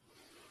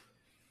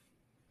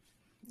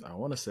 I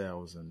want to say I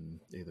was in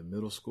either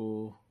middle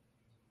school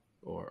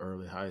or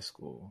early high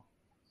school,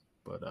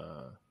 but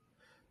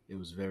it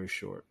was very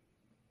short.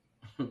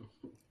 And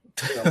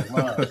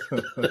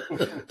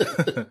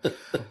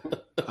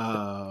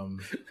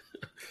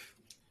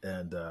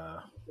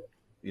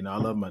you know, I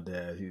love my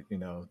dad. He's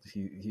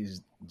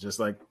just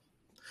like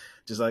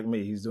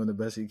me. He's doing the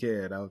best he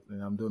can.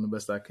 And I'm doing the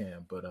best I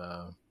can. But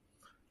I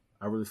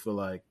really feel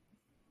like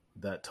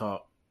that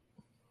talk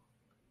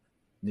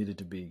needed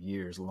to be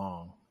years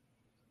long,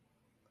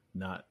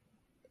 not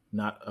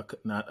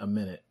a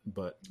minute,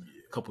 but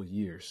a couple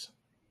years.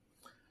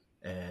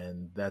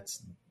 And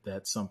that's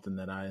something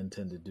that I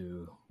intend to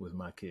do with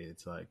my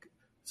kids. Like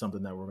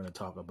something that we're going to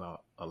talk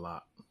about a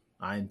lot.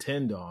 My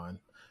intention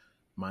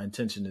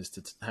is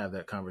to have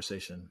that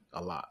conversation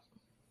a lot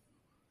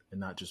and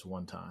not just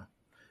one time,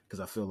 because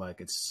I feel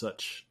like it's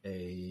such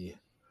a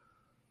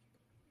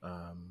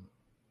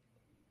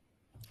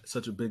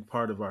big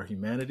part of our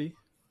humanity.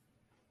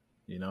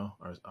 You know,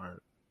 our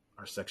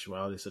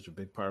sexuality is such a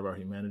big part of our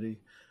humanity,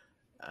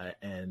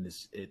 and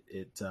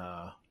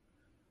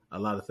a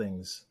lot of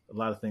things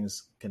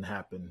can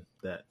happen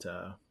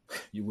that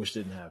you wish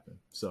didn't happen.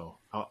 So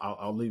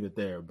I'll leave it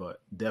there. But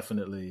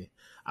definitely,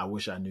 I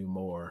wish I knew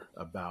more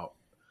about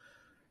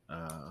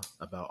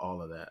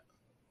all of that.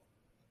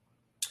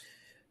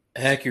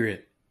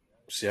 Accurate.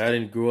 See, I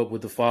didn't grow up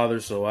with the father,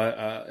 so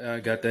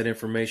I got that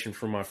information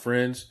from my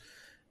friends,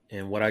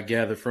 and what I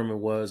gathered from it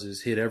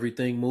was hit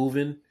everything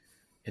moving,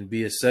 and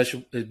be as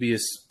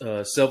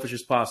selfish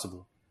as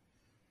possible.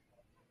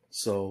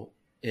 So,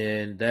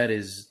 and that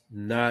is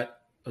not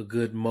a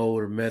good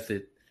mode or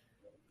method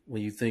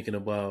when you're thinking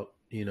about,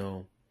 I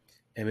mean,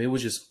 it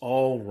was just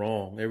all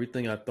wrong.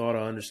 Everything I thought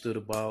I understood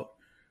about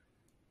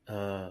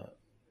uh,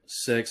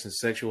 sex and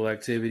sexual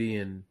activity,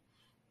 and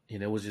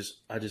it was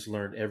just I just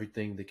learned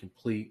everything the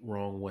complete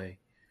wrong way.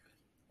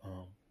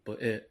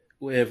 But Ev,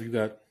 you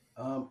got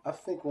I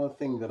think one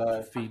thing that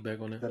I feedback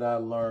on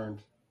that?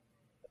 learned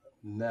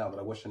now that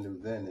I wish I knew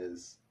then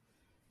is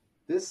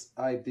this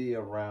idea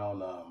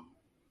around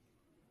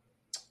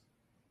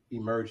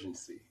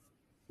emergency.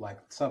 Like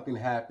something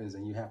happens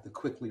and you have to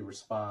quickly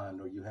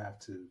respond, or you have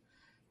to,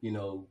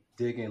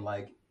 dig in.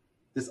 Like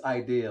this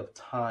idea of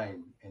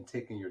time and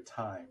taking your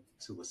time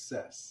to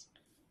assess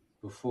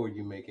before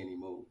you make any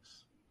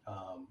moves.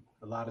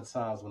 A lot of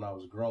times when I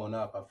was growing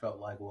up, I felt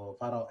like, well,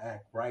 if I don't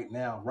act right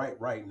now,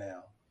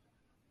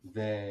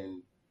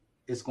 then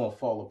it's going to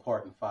fall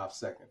apart in 5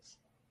 seconds.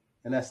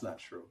 And that's not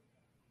true.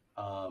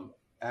 Um,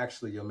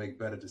 Actually, you'll make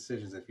better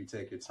decisions if you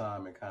take your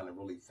time and kind of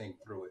really think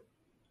through it.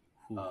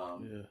 Ooh,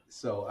 yeah,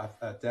 So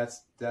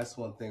that's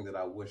one thing that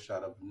I wish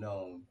I'd have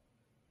known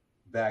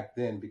back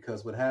then,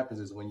 because what happens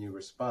is when you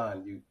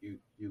respond,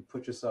 you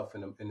put yourself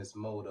in this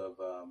mode of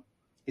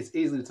it's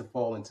easy to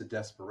fall into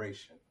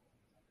desperation,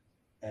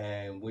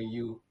 and when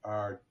you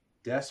are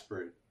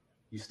desperate,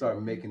 you start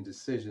Mm-hmm. making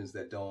decisions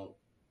that don't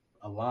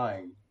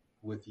align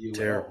with you at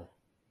terrible,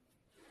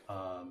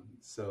 all.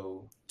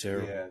 So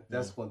terrible. yeah, Yeah.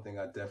 that's one thing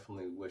I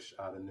definitely wish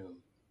I'd have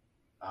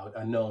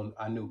known.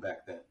 I knew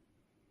back then.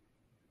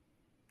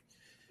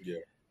 Yeah.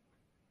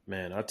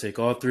 Man, I take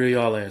all three of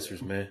y'all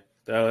answers, man.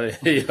 Y'all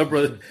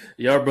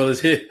brothers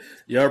hit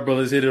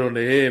it on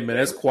the head, man.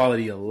 That's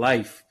quality of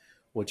life.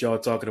 What y'all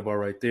talking about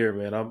right there,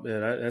 man?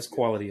 That's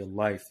quality of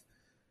life.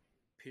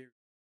 Period.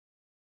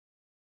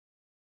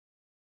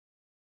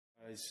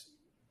 Guys,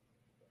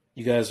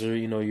 you guys are,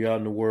 you're out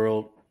in the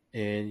world,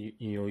 and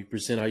you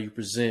present how you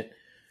present.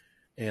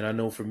 And I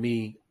know for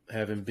me,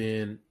 having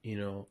been,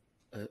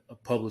 a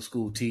public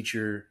school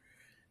teacher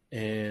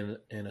and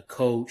a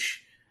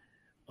coach,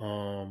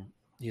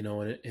 in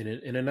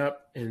a not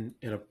in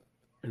a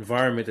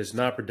environment that's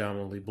not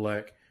predominantly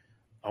black,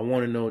 I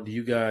want to know: do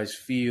you guys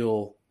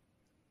feel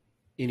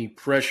any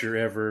pressure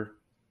ever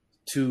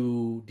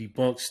to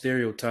debunk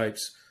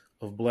stereotypes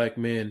of black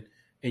men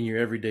in your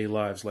everyday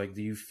lives? Like,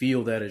 do you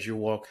feel that as you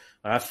walk?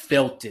 I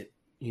felt it.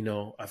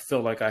 I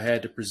felt like I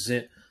had to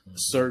present a Mm-hmm.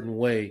 certain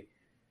way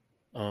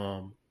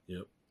um,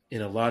 Yep.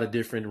 in a lot of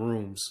different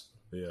rooms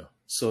Yeah.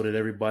 so that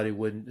everybody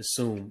wouldn't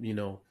assume,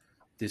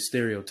 these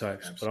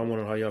stereotypes. But I want Absolutely.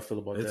 to know how y'all feel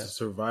about It's a that.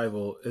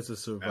 survival. It's a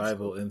survival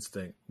Absolutely.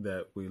 instinct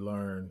that we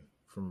learn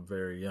from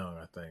very young.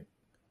 I think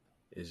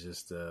it's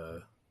just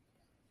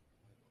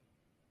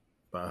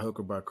by hook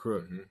or by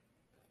crook, Mm-hmm.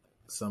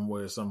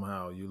 somewhere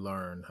somehow you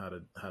learn how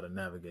to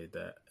navigate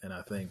that. And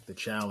I think the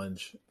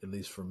challenge, at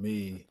least for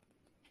me,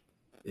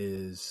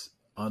 is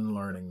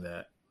unlearning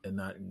that and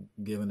not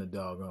giving a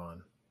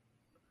doggone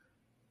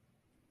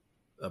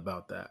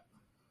about that.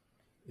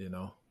 You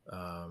know.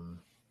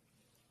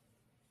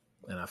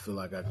 And I feel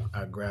like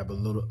I grab a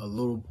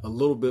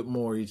little bit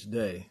more each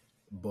day,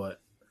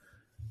 but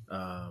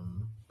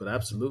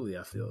absolutely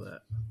I feel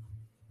that.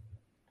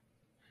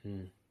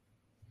 Hmm.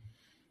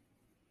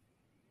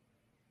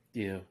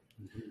 Yeah,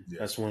 Yeah.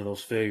 that's one of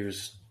those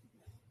failures.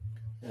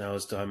 And I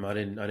was time I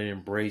didn't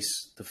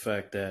embrace the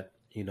fact that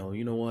you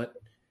know what,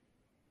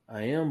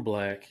 I am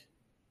black,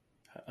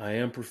 I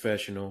am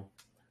professional,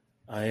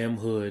 I am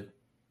hood,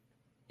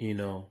 you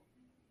know,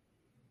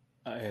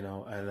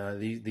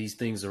 and these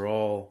things are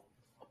all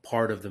a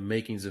part of the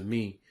makings of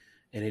me,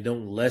 and they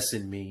don't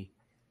lessen me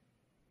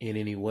in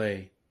any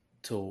way.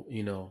 To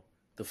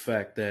the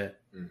fact that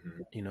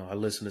Mm-hmm. I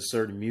listen to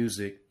certain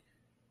music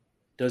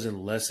doesn't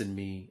lessen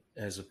me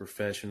as a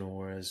professional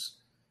or as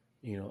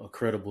a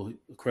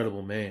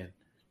credible man.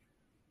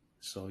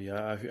 So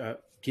yeah, I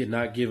get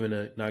not giving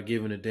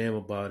a damn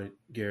about it.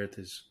 Gareth,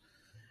 is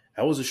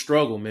that was a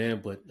struggle,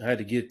 man, but I had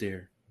to get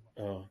there.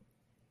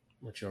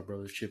 Let y'all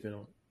brothers chip in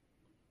on it.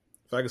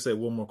 If I could say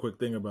one more quick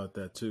thing about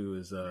that too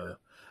is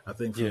I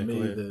think for Yeah, go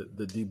me ahead.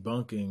 the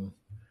debunking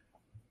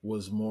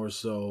was more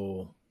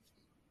so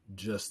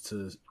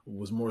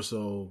was more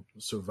so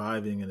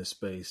surviving in a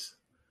space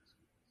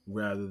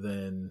rather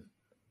than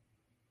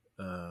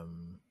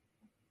um,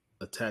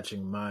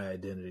 attaching my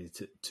identity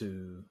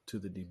to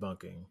the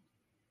debunking,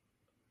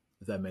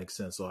 if that makes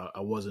sense. So I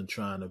wasn't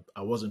trying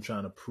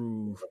to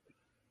prove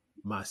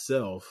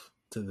myself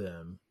to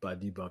them by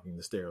debunking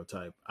the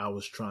stereotype. I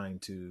was trying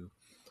to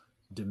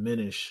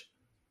diminish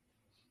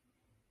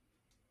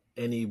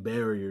any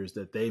barriers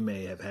that they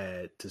may have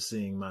had to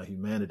seeing my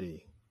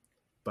humanity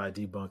by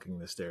debunking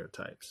the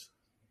stereotypes.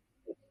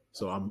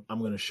 So I'm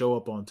going to show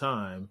up on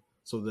time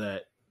so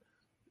that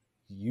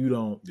you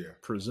don't Yeah.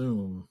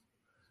 presume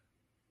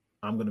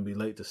I'm going to be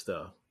late to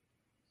stuff,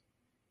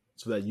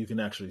 so that you can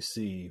actually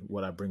see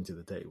what I bring to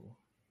the table,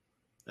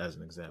 as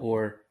an example.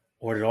 Or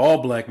that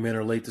all black men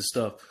are late to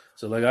stuff.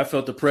 So like I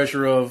felt the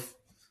pressure of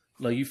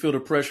like you feel the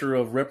pressure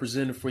of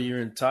representing for your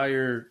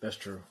entire That's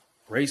true.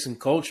 race and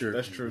culture.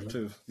 That's true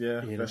too.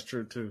 Yeah, You know? that's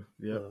true too.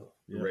 Yep.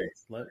 Yep.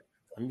 Race. Let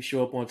me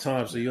show up on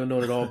time so you'll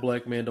know that all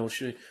black men don't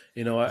shit.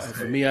 You know,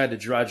 for me, I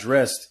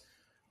dressed.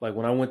 Like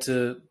when I went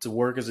to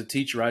work as a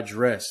teacher, I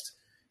dressed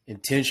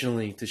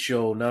intentionally to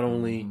show not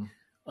only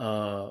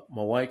my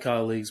white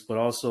colleagues, but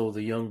also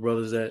the young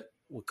brothers that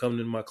would come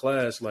in my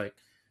class. Like,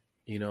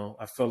 you know,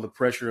 I felt the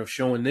pressure of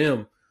showing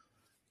them,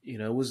 you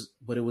know,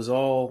 it was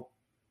all,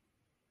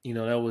 you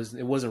know,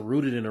 it wasn't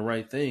rooted in the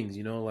right things,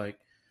 you know, like,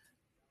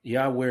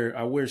 yeah, I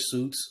wear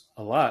suits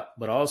a lot,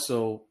 but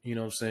also, you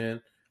know what I'm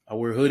saying, I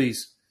wear hoodies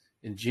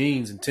and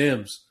jeans and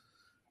Timbs.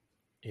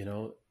 You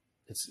know,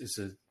 it's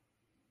a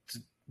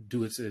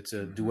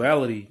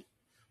duality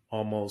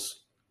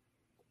almost.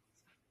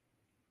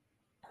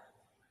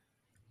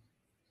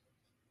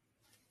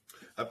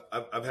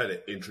 I've had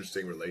an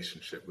interesting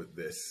relationship with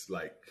this,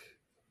 like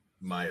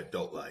my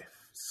adult life.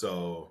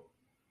 So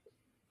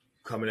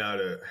coming out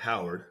of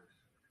Howard,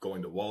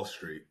 going to Wall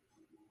Street,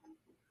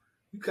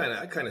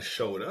 I kind of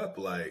showed up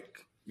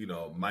like, you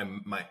know,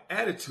 my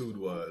attitude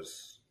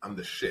was I'm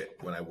the shit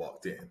when I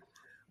walked in,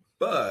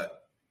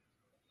 but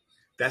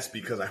that's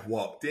because I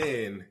walked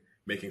in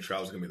making sure I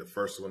was going to be the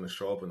first one to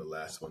show up and the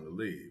last one to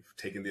leave,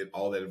 taking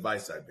all that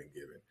advice I'd been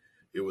given.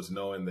 It was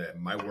knowing that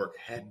my work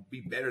had to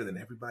be better than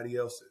everybody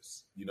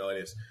else's, you know,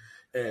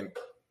 and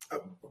I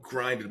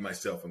grinded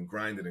myself and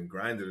grinded. And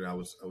I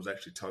was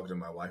actually talking to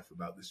my wife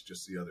about this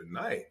just the other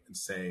night and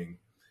saying,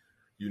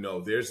 you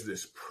know, there's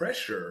this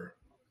pressure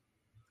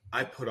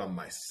I put on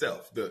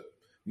myself.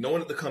 No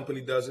one at the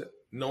company does it.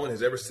 No one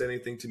has ever said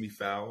anything to me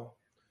foul.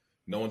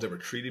 No one's ever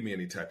treated me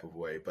any type of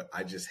way, but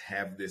I just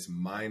have this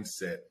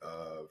mindset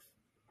of,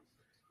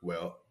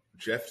 well,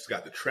 Jeff's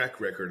got the track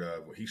record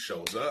of when he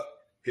shows up,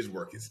 his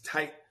work is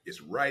tight,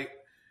 it's right,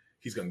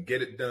 he's going to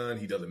get it done,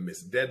 he doesn't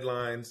miss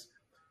deadlines.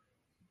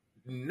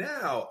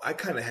 Now I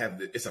kind of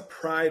have it's a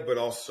pride, but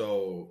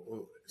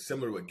also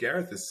similar to what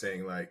Gareth is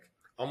saying, like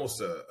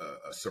almost a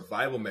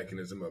survival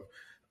mechanism of,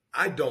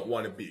 I don't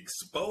want to be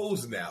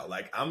exposed now.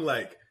 Like, I'm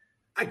like,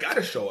 I got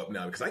to show up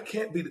now because I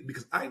can't be,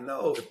 because I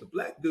know if the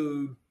black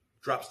dude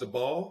drops the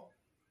ball,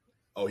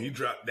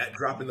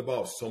 dropping the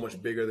ball is so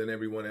much bigger than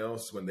everyone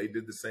else when they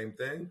did the same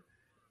thing.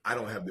 I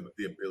don't have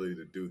the ability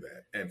to do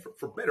that. And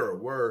for better or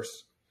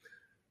worse,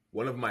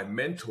 one of my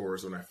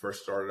mentors when I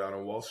first started out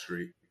on Wall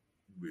Street,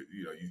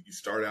 you know, you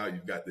start out,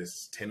 you've got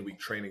this 10-week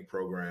training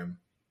program.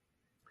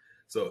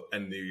 So,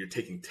 and you're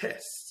taking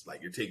tests,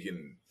 like you're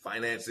taking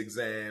finance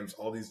exams,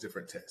 all these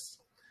different tests.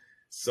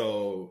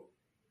 So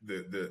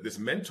this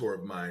mentor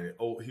of mine,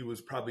 he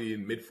was probably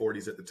in mid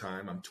 40s at the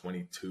time. I'm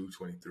 22,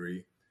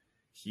 23.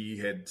 He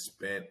had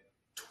spent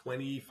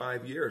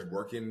 25 years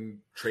working,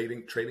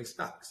 trading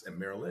stocks at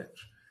Merrill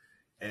Lynch.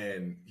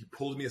 And he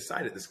pulled me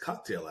aside at this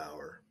cocktail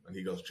hour and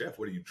he goes, Jeff,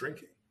 what are you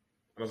drinking?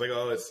 And I was like,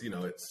 oh,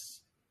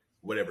 it's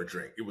whatever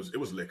drink. It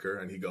was liquor.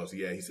 And he goes,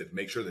 yeah. He said,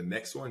 make sure the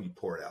next one you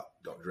pour it out.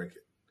 Don't drink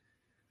it.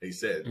 And he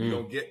said, you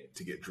don't get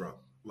to get drunk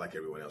like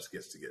everyone else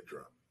gets to get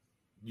drunk.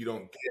 You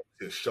don't get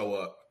to show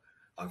up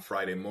on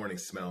Friday morning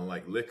smelling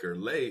like liquor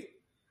late.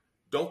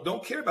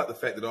 Don't care about the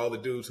fact that all the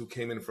dudes who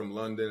came in from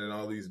London and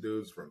all these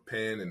dudes from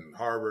Penn and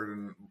Harvard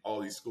and all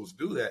these schools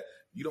do that.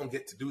 You don't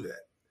get to do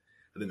that.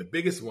 And then the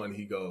biggest one,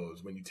 he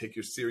goes, when you take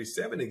your Series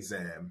 7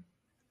 exam,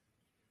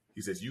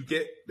 he says,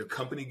 the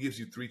company gives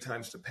you 3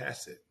 times to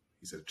pass it.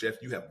 He says,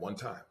 Jeff, you have 1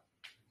 time.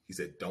 He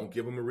said, don't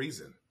give them a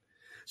reason.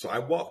 So I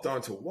walked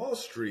onto Wall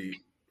Street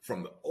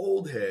from the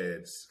old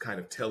heads kind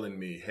of telling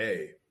me,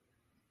 hey,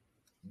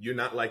 you're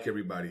not like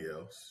everybody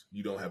else.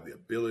 You don't have the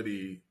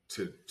ability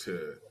to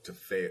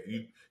fail.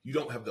 You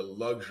don't have the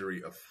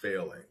luxury of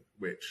failing,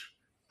 which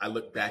I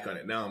look back on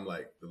it now, I'm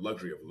like, the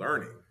luxury of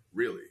learning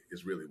really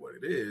is really what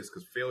it is,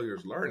 because failure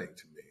is learning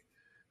to me.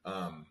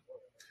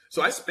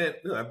 So I've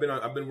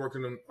been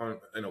working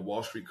in a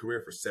Wall Street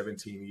career for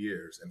 17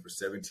 years. And for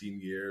 17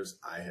 years,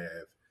 I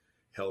have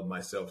held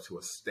myself to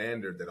a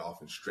standard that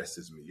often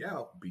stresses me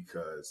out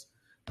because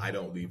I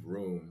don't leave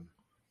room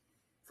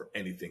for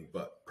anything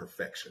but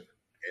perfection.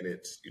 And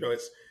it's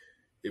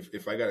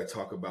if I got to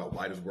talk about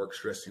why does work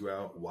stress you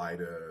out? Why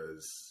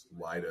is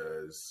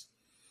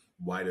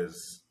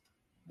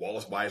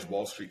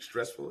Wall Street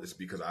stressful? It's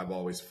because I've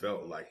always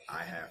felt like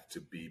I have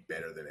to be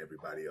better than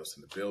everybody else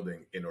in the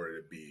building in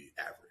order to be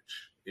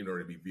average, in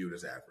order to be viewed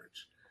as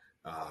average.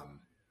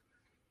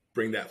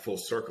 Bring that full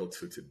circle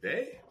to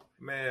today,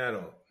 man,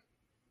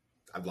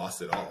 I've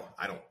lost it all.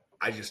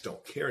 I just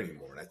don't care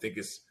anymore. And I think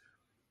it's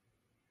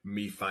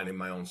me finding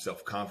my own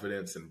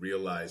self-confidence and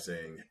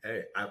realizing,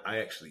 hey, I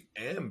actually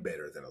am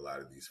better than a lot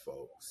of these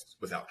folks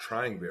without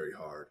trying very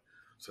hard.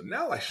 So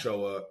now I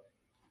show up,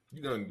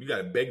 you got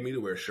to beg me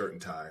to wear a shirt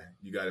and tie.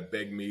 You got to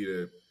beg me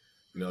to,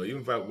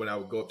 even when I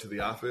would go up to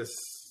the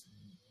office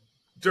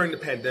during the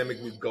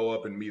pandemic, we'd go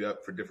up and meet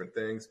up for different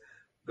things.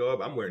 Go up,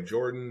 I'm wearing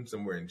Jordans,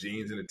 I'm wearing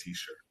jeans and a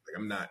t-shirt. Like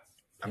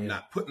I'm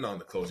not putting on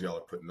the clothes y'all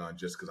are putting on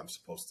just because I'm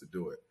supposed to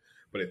do it.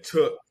 But it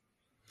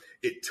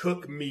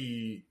took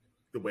me,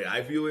 the way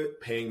I view it,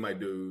 paying my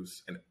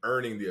dues and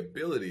earning the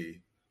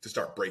ability to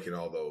start breaking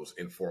all those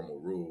informal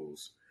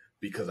rules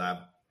because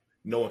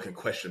no one can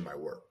question my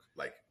work.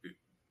 Like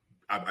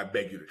I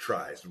beg you to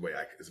try is the way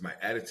is my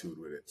attitude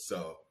with it.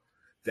 So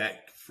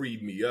that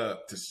freed me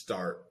up to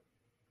start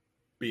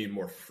being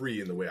more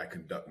free in the way I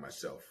conduct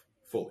myself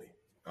fully.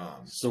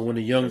 So when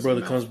a young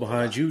brother comes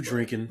behind you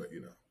drinking, but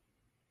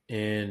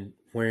and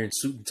wearing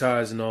suit and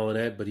ties and all of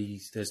that, but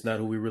that's not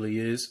who he really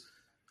is.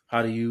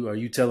 Are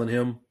you telling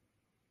him?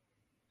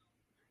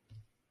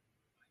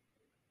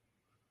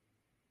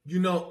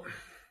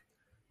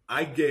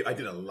 I did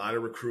a lot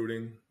of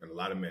recruiting and a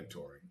lot of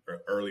mentoring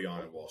early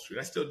on in Wall Street.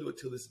 I still do it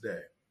till this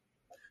day.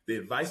 The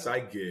advice I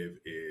give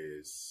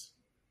is,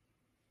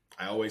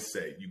 I always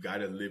say, you got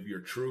to live your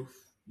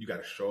truth. You got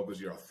to show up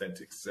as your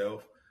authentic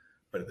self,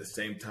 but at the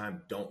same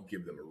time, don't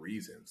give them a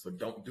reason. So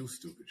don't do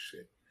stupid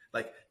shit.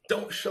 Like,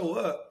 don't show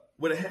up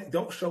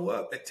don't show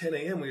up at 10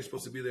 a.m. when you're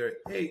supposed to be there at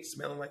 8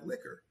 smelling like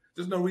liquor.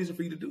 There's no reason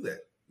for you to do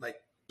that. Like,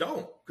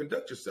 don't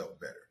conduct yourself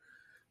better.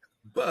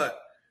 But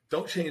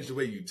don't change the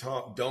way you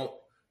talk. Don't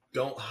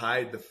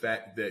hide the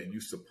fact that you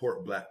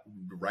support the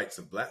rights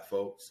of Black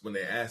folks. When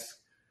they ask,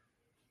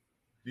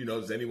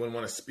 does anyone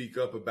want to speak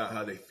up about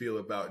how they feel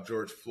about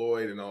George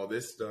Floyd and all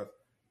this stuff?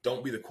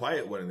 Don't be the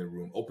quiet one in the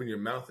room. Open your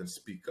mouth and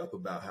speak up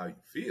about how you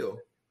feel.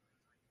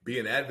 Be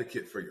an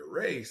advocate for your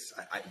race.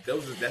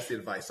 That's the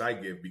advice I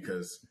give,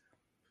 because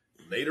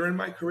later in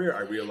my career,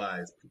 I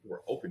realized people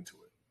were open to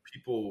it.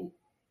 People,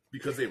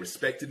 because they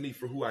respected me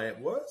for who I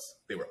was,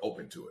 they were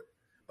open to it.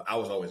 But I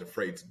was always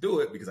afraid to do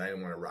it because I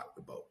didn't want to rock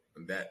the boat.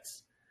 And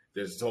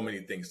there's so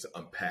many things to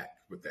unpack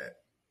with that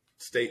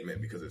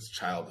statement, because it's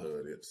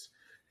childhood, it's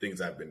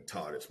things I've been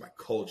taught, it's my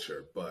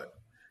culture. But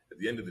at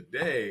the end of the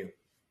day,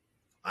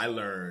 I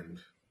learned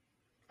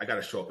I got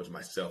to show up as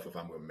myself if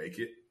I'm going to make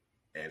it.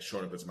 And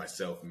showing up as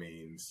myself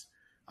means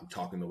I'm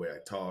talking the way I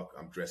talk,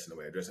 I'm dressing the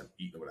way I dress, I'm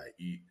eating what I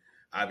eat.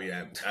 I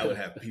would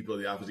have people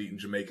in the office eating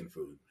Jamaican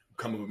food,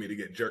 coming with me to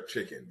get jerk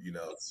chicken,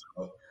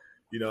 So,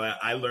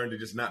 I learned to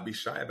just not be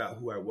shy about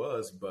who I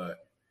was, but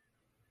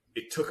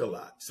it took a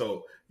lot.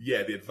 So,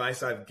 yeah, the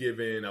advice I've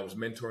given, I was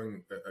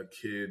mentoring a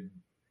kid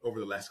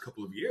over the last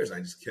couple of years. And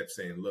I just kept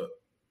saying, look,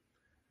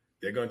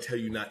 they're going to tell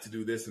you not to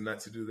do this and not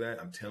to do that.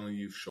 I'm telling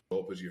you, show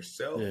up as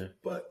yourself,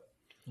 but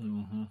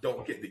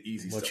don't get the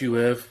easy stuff. What you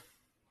have?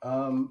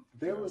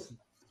 There was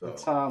a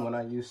time when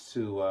I used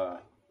to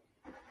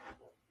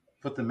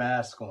put the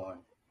mask on,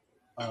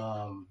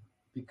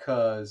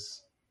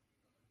 because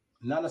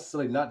not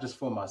just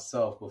for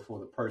myself, but for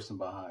the person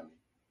behind me.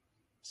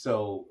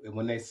 So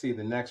when they see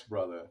the next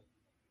brother,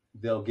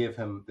 they'll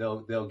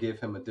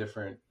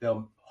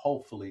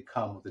hopefully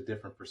come with a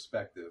different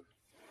perspective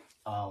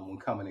when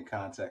coming in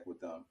contact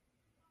with them.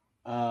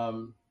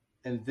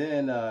 And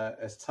then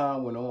as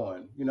time went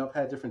on, I've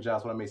had different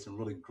jobs where I made some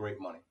really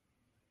great money.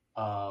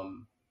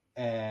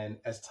 And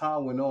as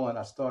time went on,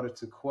 I started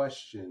to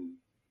question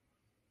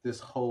this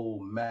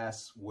whole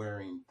mask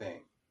wearing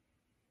thing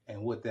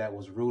and what that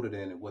was rooted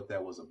in and what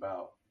that was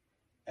about.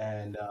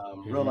 And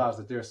realized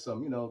that there's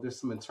some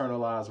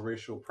internalized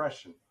racial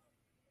oppression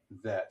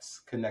that's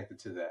connected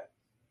to that.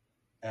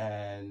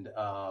 And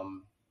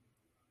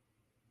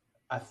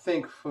I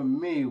think for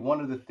me,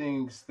 one of the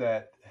things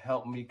that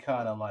helped me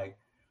kind of like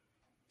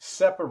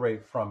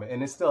separate from it,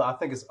 and I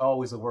think it's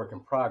always a work in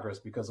progress,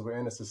 because we're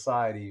in a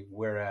society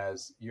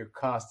whereas you're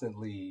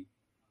constantly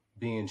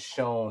being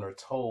shown or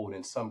told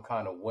in some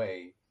kind of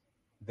way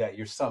that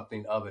you're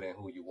something other than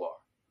who you are.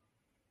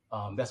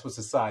 That's what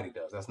society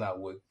does. That's not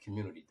what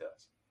community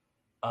does.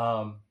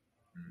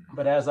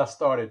 But as I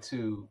started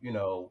to,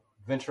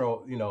 venture,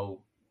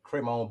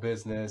 create my own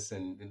business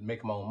and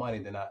make my own money,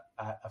 then I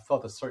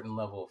felt a certain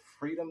level of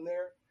freedom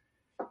there.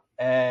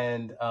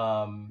 And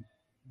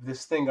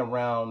this thing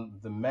around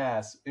the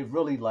mask, it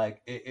really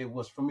it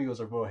was, for me, it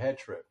was a real head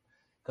trip,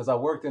 because I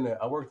worked in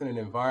an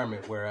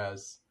environment,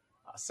 whereas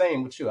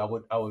same with you, I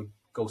would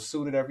go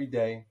suited every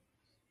day.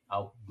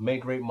 I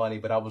made great money,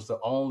 but I was the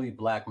only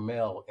Black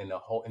male in the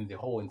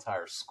whole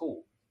entire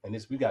school. And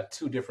we got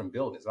 2 different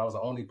buildings. I was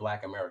the only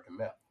Black American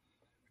male.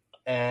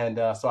 And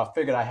so I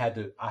figured I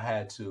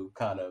had to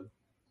kind of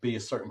be a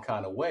certain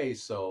kind of way.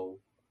 So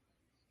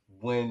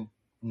when,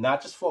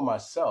 not just for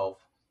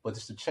myself, but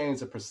just to change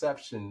the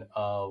perception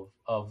of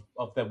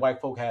that white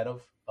folk had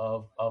of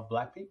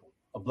Black people,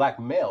 of Black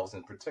males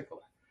in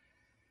particular.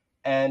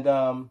 And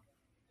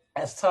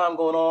as time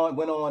went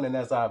on, and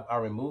as I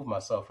removed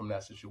myself from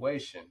that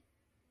situation,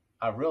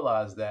 I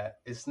realized that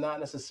it's not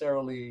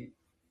necessarily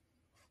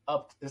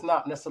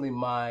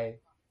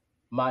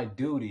my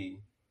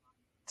duty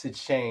to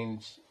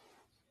change.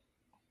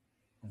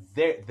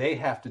 They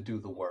have to do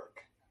the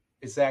work.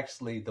 It's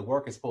actually, the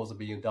work is supposed to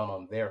be done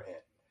on their end.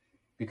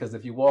 Because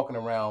if you're walking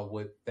around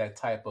with that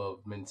type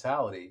of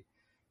mentality,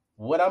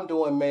 what I'm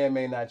doing may or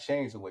may not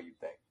change the way you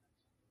think.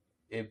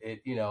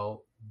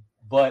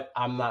 But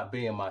I'm not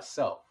being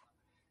myself.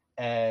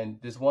 And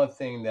there's one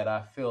thing that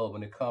I feel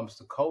when it comes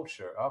to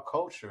culture, our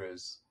culture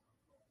is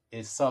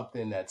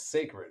something that's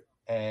sacred.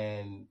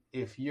 And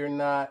if you're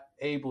not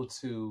able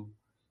to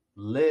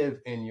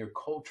live in your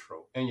culture,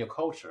 in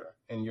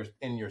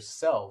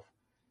yourself,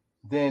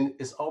 then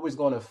it's always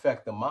going to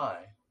affect the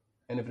mind.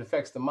 And if it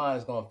affects the mind,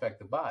 it's going to affect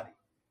the body.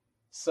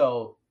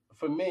 So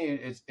for me,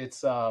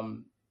 it's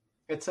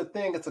a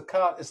thing.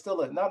 It's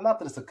still not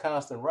that it's a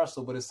constant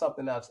wrestle, but it's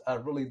something that I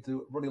really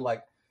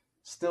like,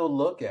 still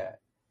look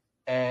at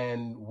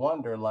and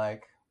wonder,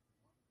 like,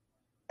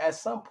 at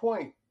some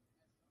point,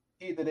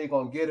 either they're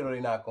gonna get it or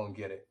they're not gonna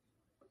get it.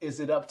 Is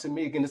it up to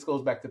me? Again, this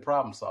goes back to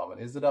problem solving.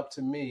 Is it up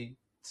to me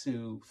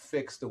to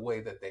fix the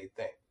way that they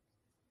think?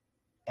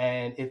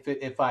 And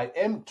if I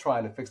am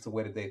trying to fix the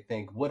way that they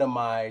think, what am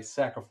I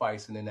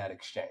sacrificing in that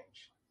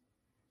exchange?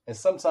 And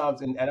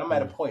sometimes, and I'm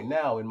at a Mm. point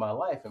now in my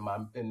life, in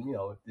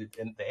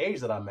the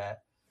age that I'm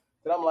at,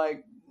 that I'm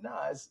like,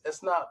 nah,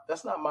 it's not.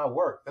 That's not my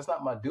work. That's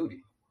not my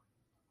duty.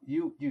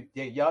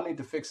 Y'all need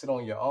to fix it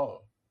on your own.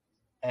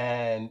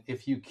 And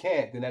if you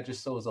can't, then that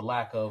just shows a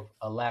lack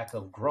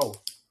of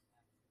growth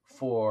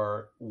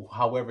for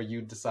however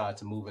you decide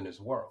to move in this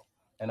world.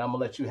 And I'm gonna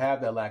let you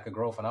have that lack of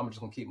growth, and I'm just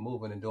gonna keep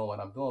moving and doing what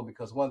I'm doing,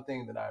 because one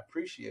thing that I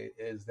appreciate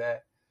is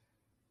that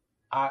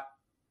I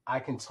I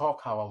can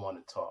talk how I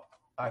want to talk.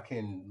 I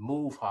can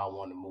move how I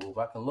want to move.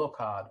 I can look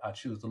how I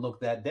choose to look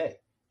that day.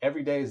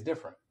 Every day is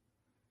different.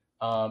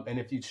 And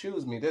if you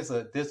choose me, there's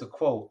a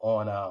quote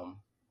on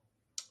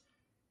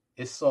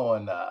it's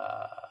on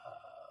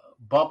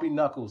Bumpy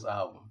Knuckles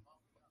album,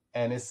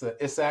 and it's a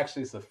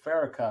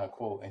Farrakhan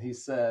quote, and he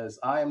says,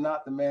 "I am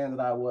not the man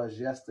that I was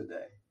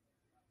yesterday.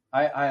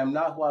 I am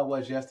not who I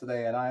was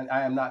yesterday, and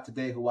I am not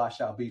today who I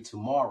shall be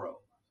tomorrow.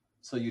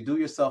 So you do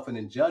yourself an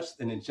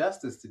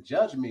injustice to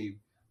judge me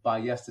by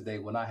yesterday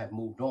when I have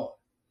moved on."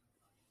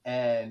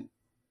 And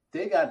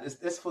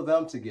it's for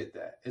them to get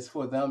that. It's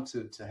for them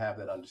to have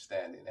that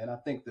understanding. And I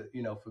think that,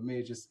 for me,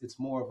 it's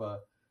more of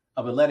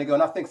a letting go.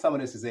 And I think some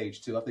of this is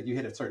age too. I think you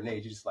hit a certain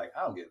age, you're just like,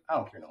 I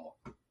don't care no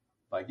more.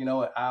 Like, you know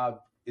what?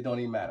 It don't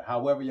even matter.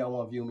 However y'all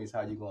want to view me is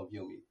how you're going to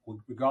view me.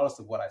 Regardless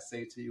of what I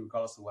say to you,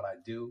 regardless of what I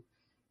do,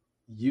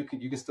 you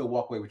can still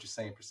walk away with your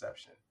same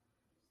perception.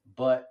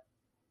 But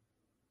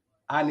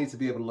I need to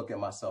be able to look at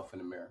myself in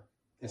the mirror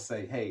and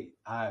say, hey,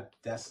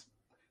 that's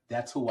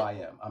who I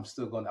am. I'm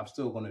still going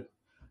to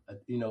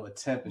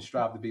attempt and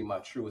strive to be my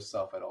truest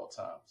self at all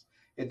times.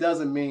 It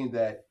doesn't mean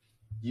that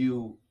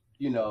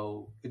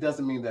it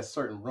doesn't mean that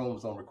certain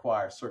rooms don't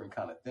require a certain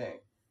kind of thing.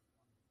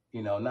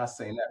 Not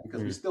saying that,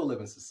 because we Mm. still live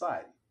in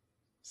society.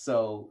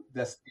 So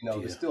that's,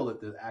 there's Yeah. still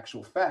the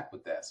actual fact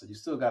with that. So you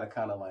still got to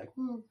kind of like,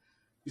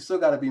 you still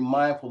got to be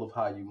mindful of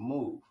how you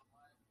move.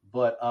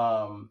 But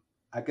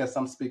I guess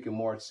I'm speaking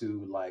more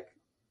to like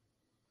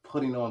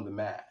putting on the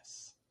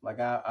mask. Like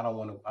I don't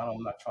want to.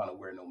 I'm not trying to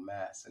wear no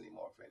mask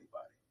anymore for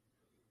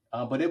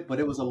anybody. But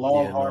it was a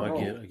long, Yeah. No, hard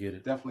road. I get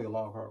it. Definitely a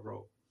long, hard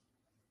road.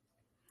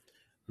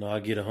 No, I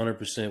get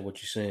 100%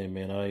 what you're saying,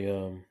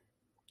 man.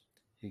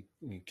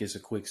 It gets a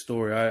quick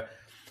story.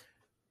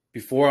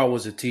 Before I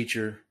was a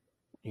teacher,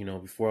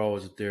 before I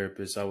was a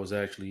therapist, I was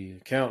actually an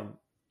accountant,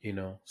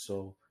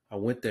 so I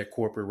went that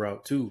corporate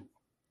route too,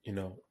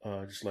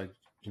 just like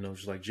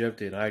Jeff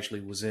did. I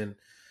actually was in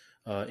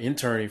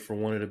interning for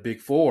one of the big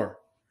four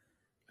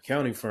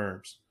accounting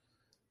firms.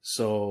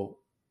 So,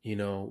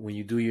 when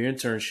you do your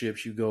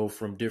internships, you go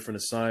from different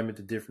assignment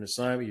to different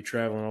assignment. You're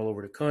traveling all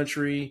over the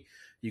country.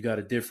 You got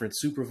a different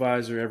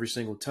supervisor every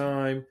single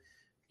time,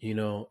 and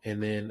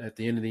then at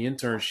the end of the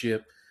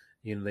internship,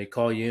 they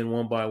call you in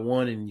one by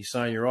one and you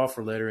sign your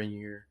offer letter and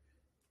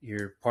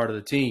you're part of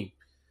the team.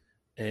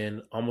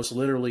 And almost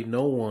literally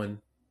no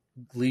one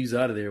leaves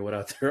out of there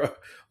without their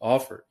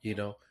offer,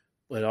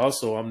 But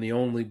also I'm the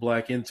only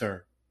black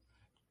intern.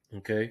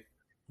 Okay.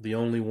 The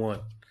only one.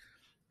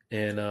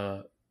 And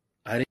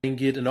I didn't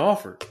get an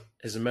offer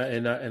as a matter,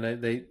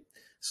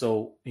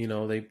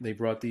 they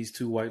brought these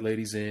two white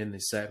ladies in. They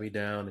sat me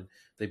down, and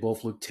they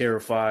both looked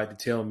terrified to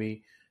tell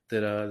me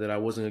that I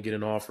wasn't gonna get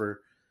an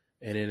offer.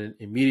 And then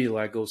immediately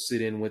I go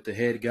sit in with the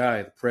head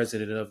guy, the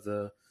president of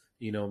the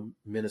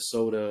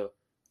Minnesota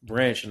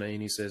branch,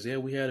 and he says, "Yeah,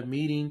 we had a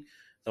meeting.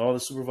 All the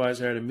supervisors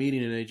had a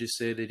meeting, and they just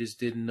said they just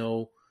didn't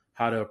know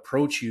how to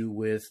approach you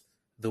with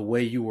the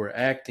way you were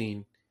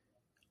acting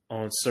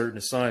on certain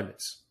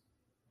assignments."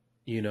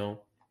 You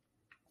know,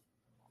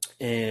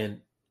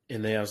 and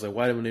I was like,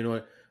 why didn't they know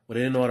it? Well, they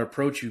didn't know how to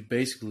approach you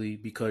basically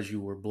because you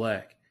were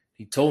black.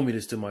 He told me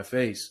this to my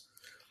face.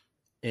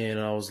 And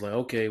I was like,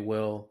 okay,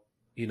 well,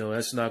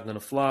 that's not going to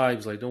fly. He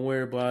was like, don't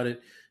worry about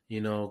it.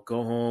 Go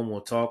home.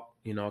 We'll talk.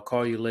 I'll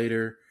call you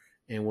later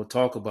and we'll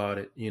talk about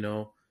it,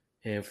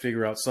 and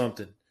figure out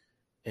something.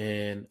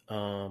 And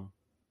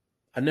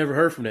I never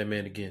heard from that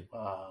man again.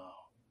 Wow.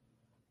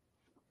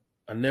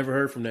 I never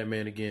heard from that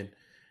man again.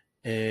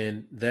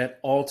 And that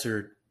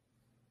altered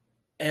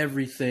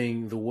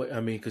everything the way,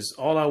 because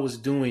all I was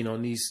doing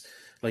on these,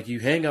 like, you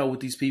hang out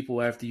with these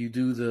people after you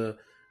do the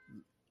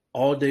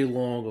all day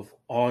long of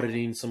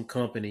auditing some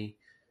company,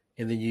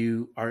 and then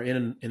you are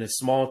in a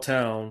small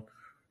town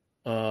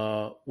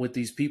with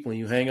these people and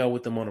you hang out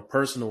with them on a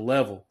personal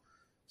level.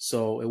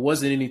 So it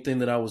wasn't anything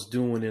that I was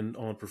doing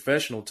on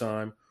professional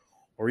time.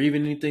 or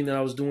even anything that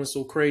I was doing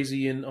so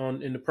crazy in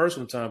the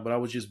personal time, but I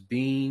was just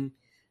being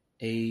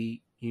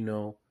a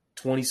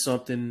 20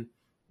 something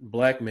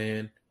black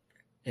man,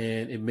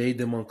 and it made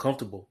them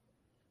uncomfortable,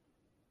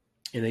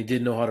 and they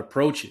didn't know how to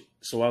approach it.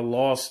 So I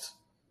lost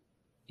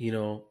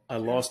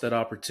that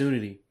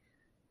opportunity,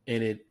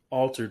 and it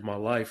altered my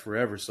life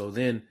forever. So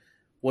then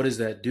what does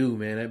that do,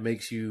 man? That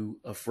makes you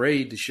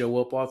afraid to show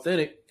up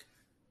authentic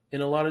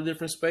in a lot of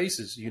different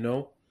spaces,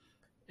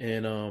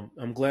 And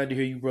I'm glad to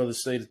hear you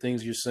brothers say the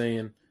things you're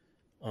saying,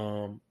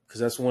 because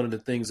that's one of the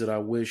things that I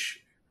wish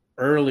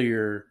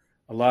earlier.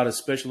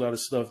 Especially a lot of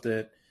stuff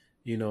that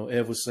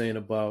Ev was saying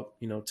about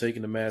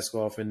taking the mask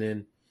off, and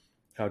then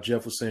how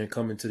Jeff was saying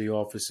come into the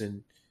office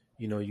and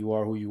you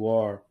are who you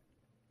are,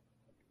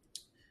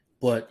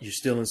 but you're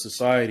still in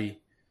society.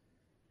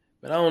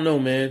 But I don't know,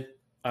 man.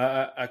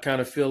 I kind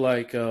of feel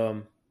like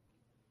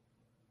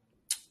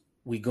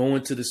we go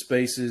into the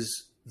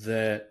spaces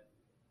that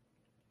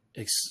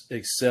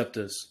accept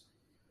us.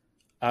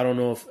 I don't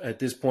know if at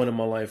this point in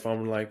my life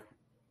I'm like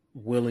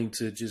willing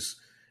to just,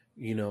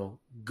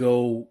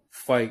 go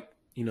fight.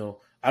 I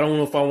don't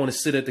know if I want to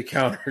sit at the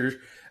counter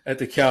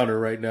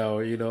right now,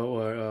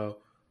 or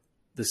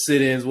the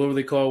sit-ins. What were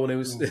they called when they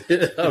was?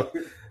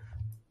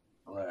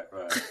 Right.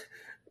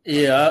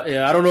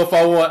 Yeah. I don't know if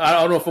I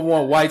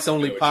want whites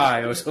only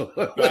pie or so.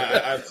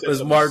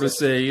 As Martin was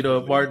saying,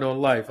 Martin on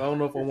life. I don't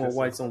know if I want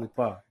whites only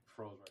pie.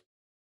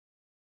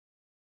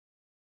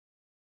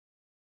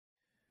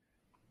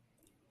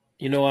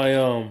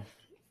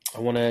 I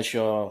want to ask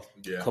y'all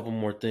a couple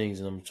more things,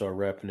 and I'm gonna start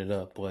wrapping it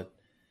up. But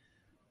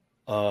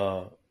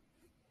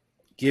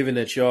given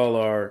that y'all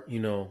are,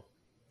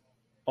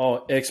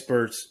 all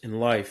experts in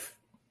life,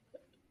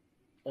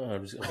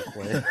 I'm just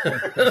playing.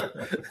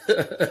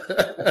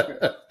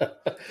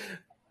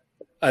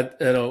 I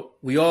know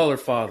we all are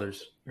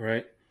fathers,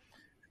 right?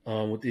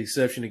 With the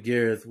exception of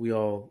Gareth, we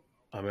all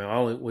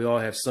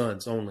have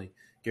sons only.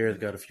 Gareth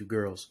got a few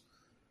girls.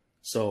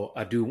 So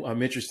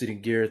I'm interested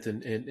in Gareth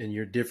and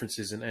your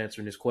differences in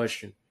answering this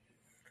question.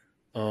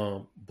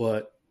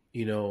 But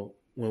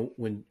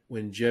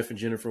when Jeff and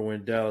Jennifer were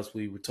in Dallas,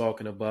 we were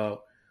talking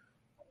about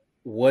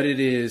what it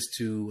is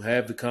to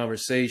have the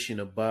conversation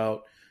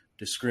about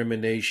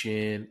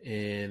discrimination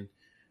and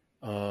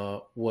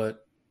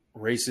what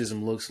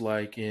racism looks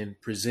like, and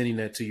presenting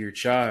that to your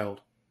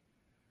child,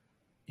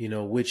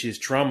 which is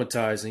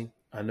traumatizing.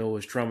 I know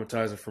it's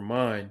traumatizing for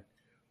mine,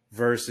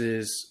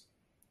 versus,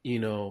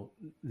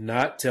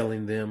 not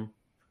telling them,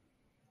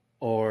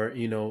 or,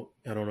 I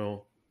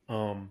don't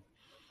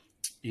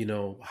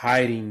know,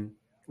 hiding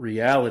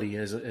reality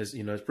as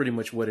it's pretty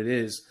much what it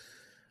is,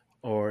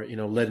 or,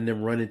 letting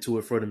them run into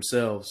it for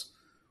themselves.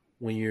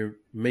 When you're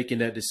making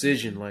that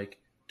decision, like,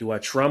 do I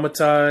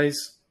traumatize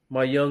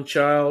my young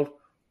child,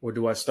 or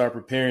do I start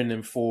preparing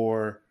them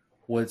for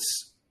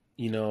what's,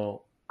 the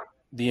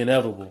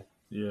inevitable?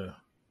 Yeah.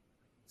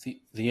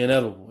 The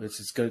inevitable.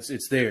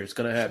 It's there. It's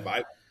going to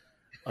happen.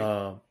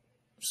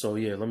 So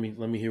yeah, let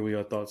me hear what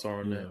your thoughts are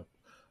on that.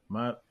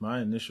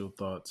 My initial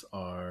thoughts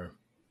are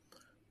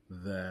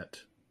that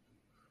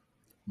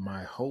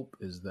my hope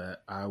is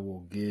that I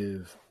will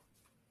give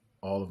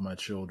all of my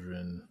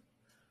children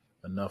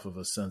enough of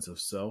a sense of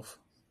self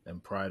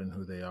and pride in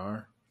who they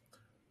are,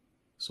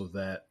 so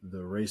that the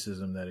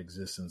racism that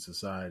exists in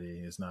society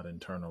is not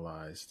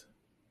internalized.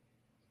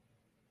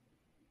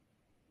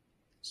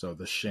 So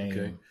the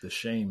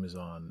shame is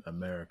on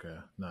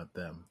America, not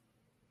them.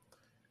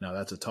 Now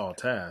that's a tall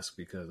task,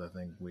 because I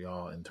think we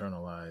all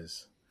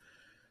internalize,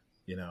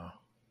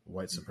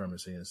 white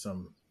supremacy in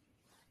some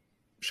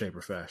shape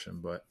or fashion.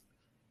 But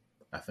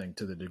I think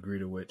to the degree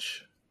to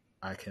which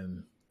I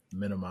can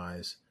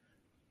minimize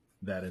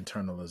that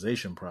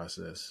internalization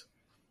process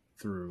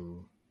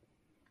through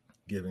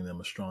giving them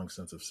a strong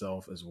sense of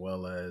self, as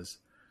well as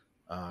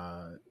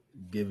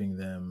giving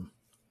them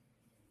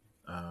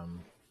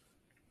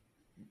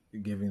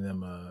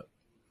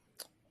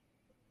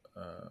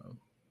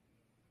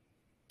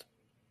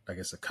I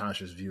guess a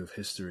conscious view of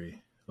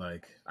history.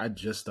 Like, I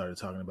just started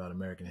talking about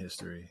American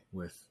history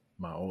with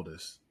my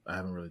oldest. I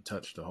haven't really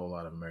touched a whole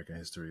lot of American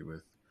history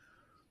with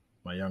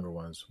my younger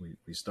ones.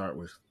 We start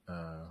with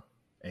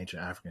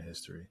ancient African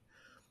history,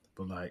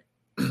 but like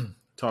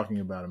talking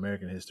about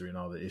American history and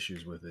all the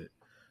issues with it,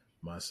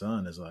 my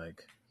son is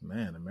like,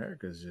 man,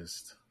 America's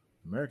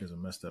a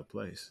messed up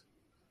place.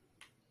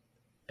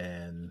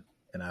 And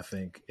I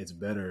think it's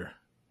better,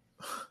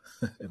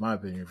 in my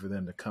opinion, for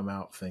them to come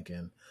out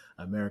thinking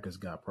America's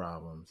got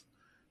problems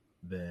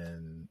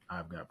than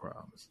I've got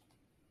problems.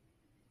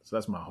 So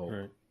that's my hope.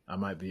 Right. I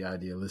might be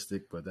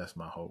idealistic, but that's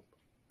my hope.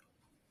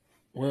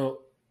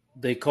 Well,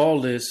 they call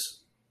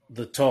this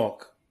the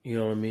talk. You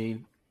know what I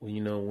mean?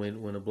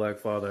 When a black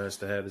father has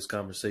to have this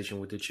conversation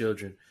with the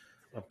children.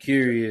 I'm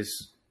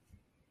curious.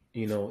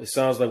 It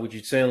sounds like what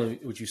you're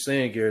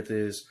saying, Gareth,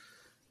 is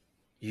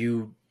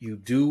you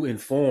do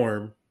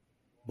inform,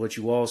 but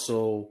you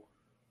also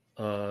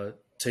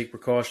take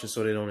precautions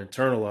so they don't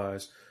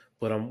internalize.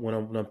 But when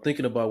I'm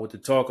thinking about what to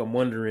talk, I'm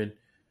wondering,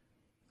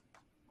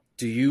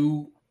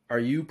 are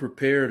you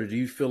prepared, or do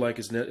you feel like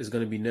it's going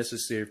to be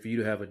necessary for you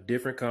to have a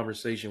different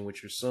conversation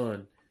with your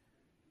son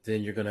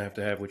than you're going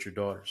to have with your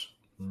daughters?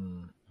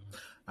 Mm.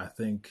 I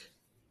think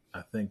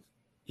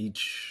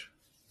each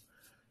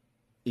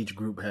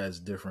group has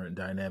different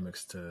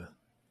dynamics to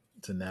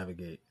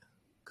navigate,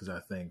 because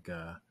I think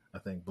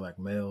black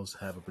males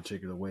have a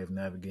particular way of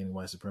navigating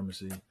white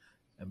supremacy,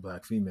 and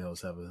black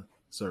females have a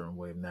certain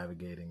way of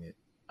navigating it.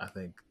 I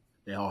think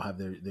they all have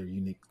their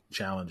unique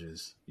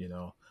challenges.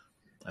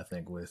 I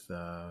think with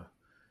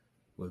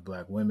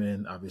black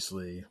women,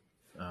 obviously,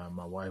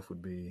 my wife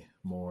would be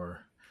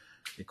more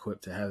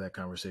equipped to have that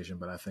conversation.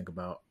 But I think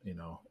about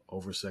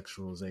over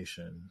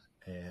sexualization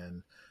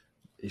and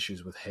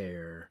issues with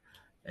hair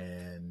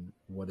and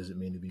what does it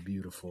mean to be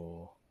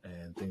beautiful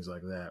and things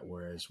like that.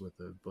 Whereas with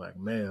a black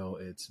male,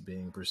 it's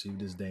being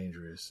perceived as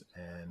dangerous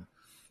and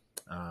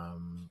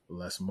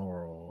less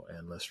moral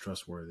and less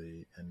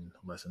trustworthy and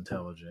less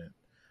intelligent.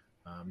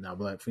 Now,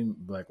 black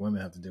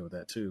women have to deal with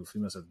that too.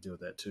 Females have to deal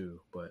with that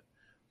too. But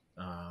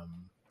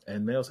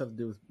and males have to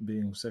deal with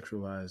being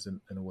sexualized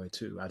in a way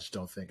too. I just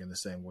don't think in the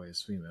same way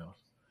as females.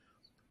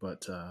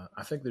 But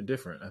I think they're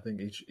different. I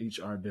think each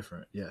are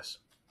different. Yes,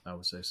 I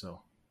would say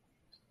so.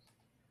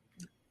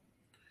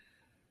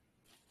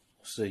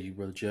 What say you,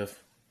 Brother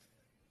Jeff?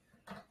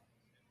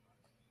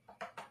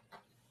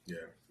 Yeah.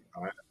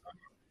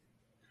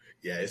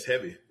 Yeah, it's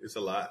heavy. It's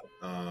a lot.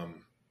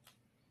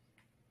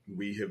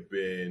 We have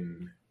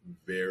been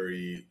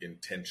very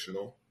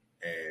intentional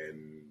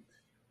and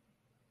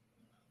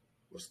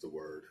what's the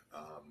word?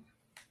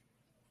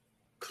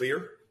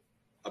 Clear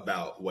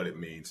about what it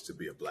means to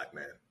be a black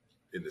man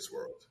in this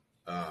world.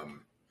 Now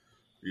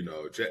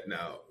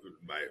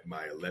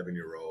my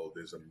 11-year-old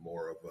is a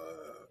more of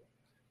a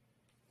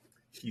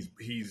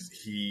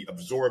he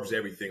absorbs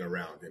everything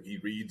around him. He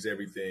reads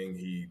everything.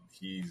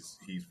 He's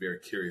very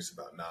curious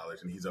about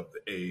knowledge, and he's of the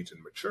age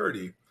and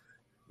maturity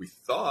we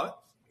thought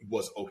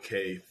was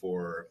okay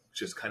for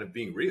just kind of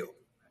being real.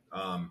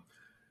 I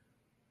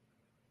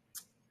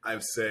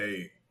would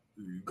say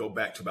go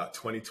back to about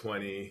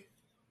 2020,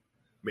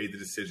 made the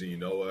decision, you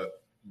know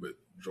what, with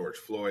George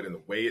Floyd and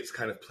the way it's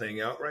kind of playing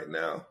out right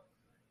now,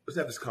 let's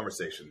have this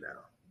conversation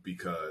now.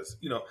 Because,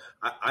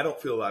 I don't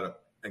feel a lot of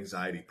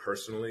anxiety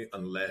personally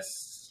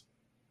unless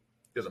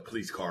there's a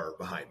police car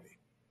behind me.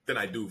 Then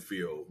I do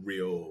feel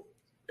real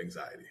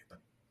anxiety.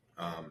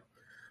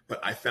 But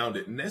I found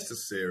it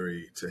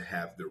necessary to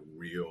have the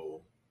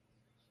real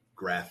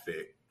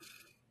graphic,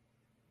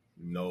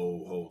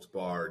 no holds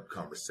barred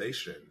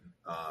conversation.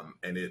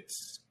 And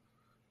it's,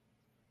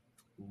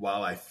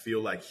 while I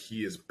feel like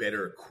he is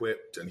better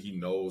equipped and he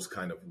knows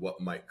kind of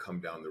what might come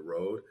down the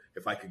road,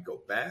 if I could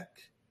go back,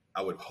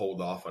 I would hold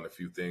off on a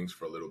few things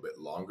for a little bit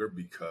longer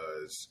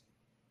because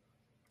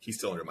he's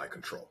still under my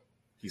control.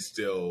 He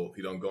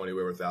don't go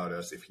anywhere without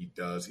us. If he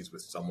does, he's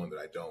with someone that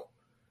I don't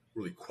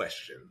really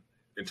question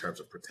in terms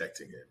of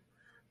protecting him.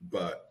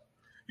 But,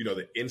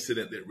 the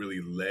incident that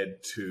really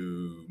led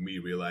to me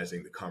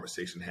realizing the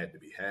conversation had to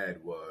be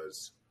had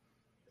was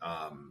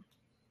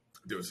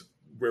there was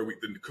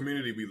the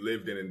community we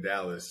lived in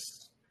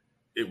Dallas,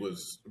 it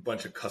was a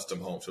bunch of custom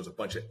homes. So it was a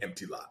bunch of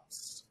empty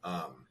lots.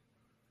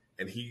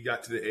 And he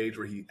got to the age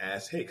where he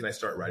asked, hey, can I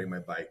start riding my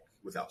bike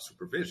without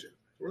supervision?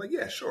 We're like,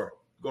 yeah, sure.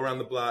 Go around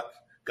the block,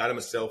 got him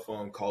a cell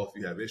phone, call if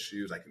you have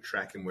issues. I can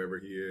track him wherever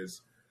he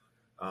is.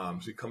 So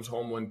he comes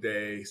home one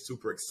day,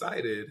 super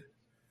excited.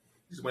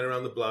 He just went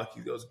around the block. He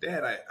goes,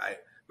 Dad, I'm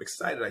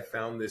excited. I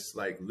found this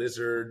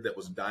lizard that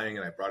was dying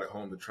and I brought it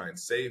home to try and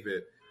save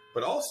it.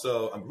 But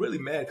also I'm really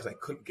mad because I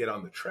couldn't get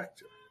on the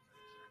tractor.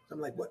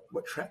 I'm like,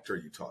 what tractor are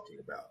you talking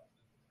about?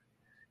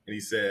 And he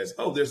says,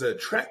 oh, there's a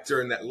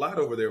tractor in that lot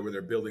over there where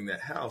they're building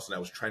that house. And I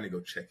was trying to go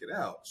check it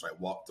out. So I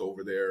walked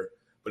over there,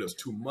 but it was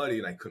too muddy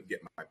and I couldn't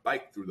get my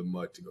bike through the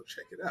mud to go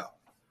check it out.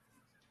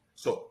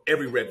 So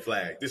every red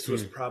flag, this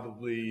was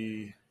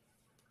probably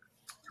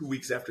 2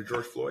 weeks after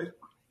George Floyd.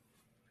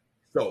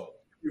 So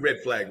the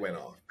red flag went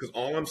off because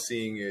all I'm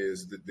seeing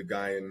is the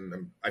guy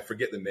I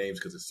forget the names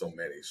because it's so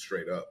many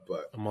straight up,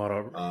 but Ahmaud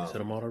Arbery. Is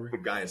that Ahmaud Arbery? The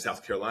guy in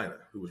South Carolina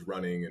who was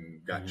running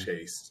and got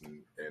chased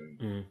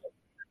and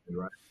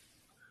right.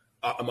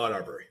 Ahmaud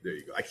Arbery. There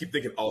you go. I keep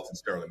thinking Alton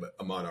Sterling, but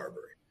Ahmaud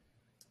Arbery.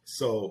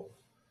 So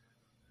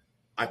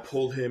I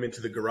pulled him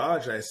into the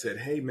garage and I said,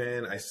 hey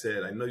man, I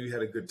said, I know you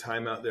had a good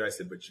time out there. I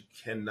said, but you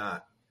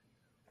cannot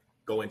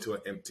go into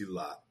an empty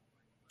lot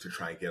to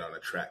try and get on a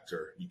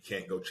tractor. You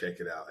can't go check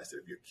it out. I said,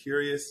 if you're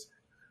curious,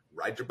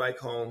 ride your bike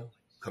home,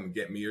 come and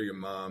get me or your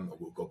mom,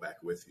 and we'll go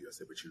back with you. I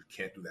said, but you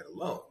can't do that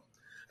alone.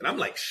 And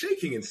I'm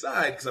shaking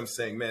inside because I'm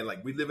saying, man,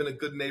 we live in a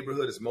good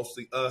neighborhood. It's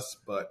mostly us,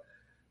 but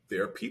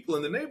there are people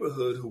in the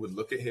neighborhood who would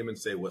look at him and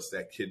say, what's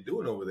that kid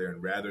doing over there?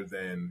 And rather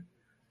than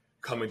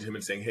coming to him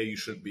and saying, hey, you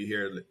shouldn't be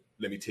here.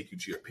 Let me take you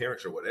to your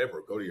parents or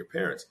whatever. Go to your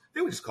parents.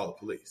 They would just call the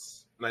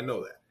police. And I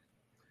know that.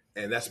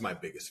 And that's my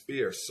biggest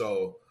fear.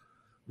 So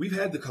we've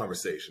had the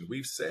conversation.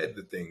 We've said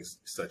the things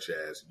such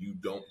as you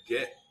don't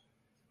get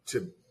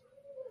to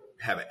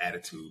have an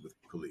attitude with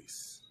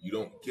police. You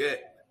don't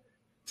get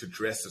to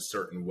dress a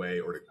certain way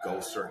or to go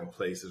certain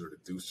places or to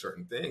do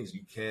certain things.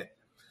 You can't.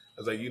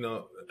 I was like,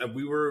 and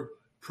we were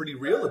pretty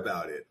real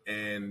about it,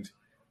 and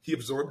he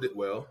absorbed it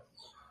well.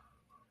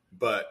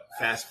 But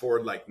fast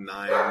forward like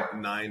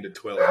 9 to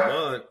 12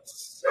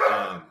 months,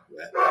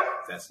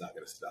 that's not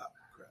going to stop.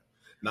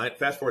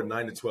 Fast forward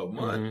 9 to 12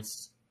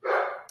 months,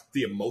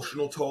 the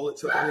emotional toll it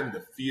took on him,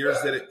 the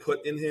fears that it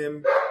put in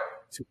him.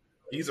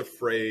 He's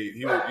afraid.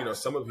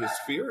 Some of his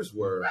fears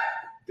were,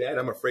 Dad,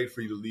 I'm afraid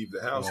for you to leave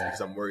the house because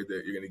I'm worried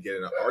that you're going to get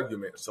in an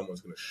argument or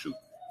someone's going to shoot.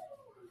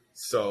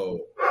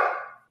 So,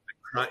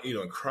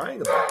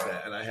 crying about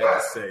that, and I had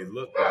to say,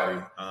 look,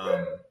 buddy,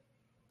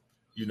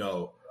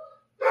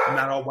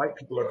 not all white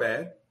people are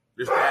bad.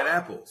 There's bad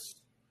apples.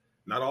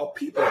 Not all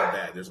people are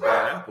bad. There's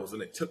bad apples.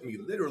 And it took me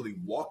literally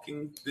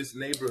walking this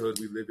neighborhood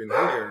we live in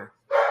here.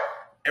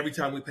 Every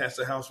time we passed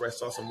a house where I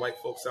saw some white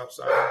folks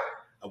outside,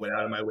 I went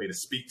out of my way to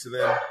speak to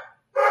them,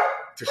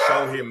 to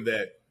show him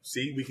that,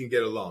 see, we can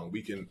get along.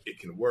 It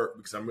can work,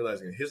 because I'm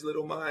realizing in his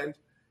little mind,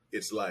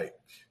 it's like,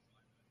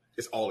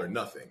 it's all or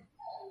nothing.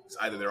 It's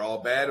either they're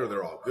all bad or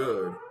they're all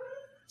good.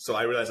 So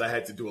I realized I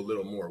had to do a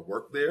little more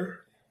work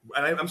there.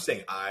 And I'm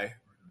saying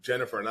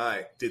Jennifer and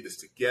I did this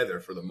together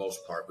for the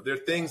most part, but there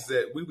are things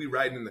that we'd be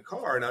riding in the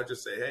car and I'll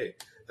just say, hey,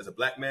 as a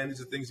black man, these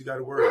are things you got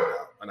to worry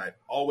about. And I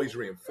always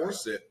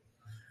reinforce it,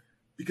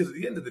 because at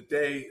the end of the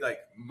day, like,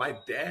 my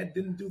dad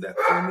didn't do that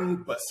for me,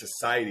 but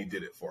society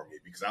did it for me,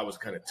 because I was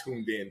kind of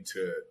tuned in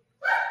to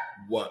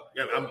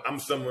I'm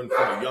someone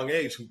from a young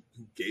age who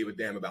gave a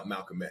damn about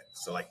Malcolm X.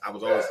 So like, I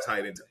was always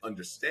tied into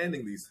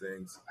understanding these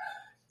things,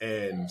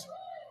 and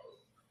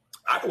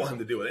I don't want him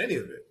to deal with any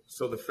of it.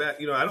 So the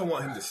fact, I don't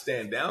want him to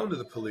stand down to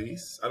the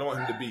police. I don't want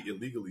him to be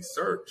illegally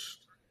searched.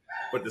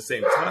 But at the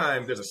same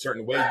time, there's a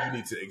certain way you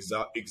need to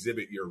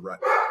exhibit your right.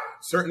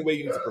 Certain way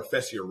you need to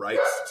profess your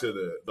rights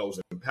to those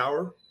in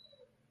power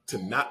to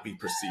not be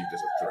perceived as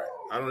a threat.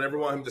 I don't ever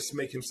want him to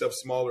make himself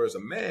smaller as a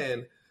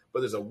man, but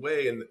there's a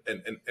way, and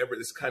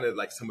it's kind of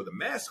like some of the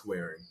mask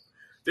wearing.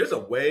 There's a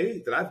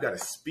way that I've got to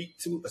speak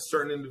to a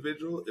certain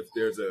individual if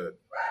there's a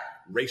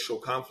racial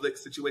conflict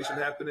situation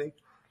happening,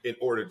 in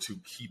order to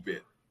keep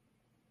it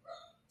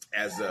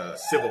as a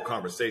civil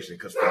conversation.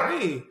 Because for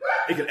me,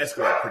 it can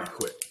escalate pretty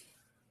quick.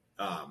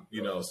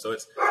 So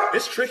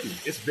it's tricky.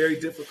 It's very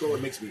difficult.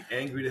 It makes me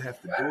angry to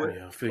have to do it.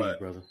 Yeah, I feel you,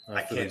 brother.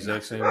 I feel the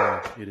exact same way.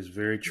 It is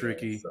very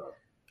tricky.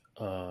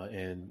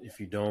 And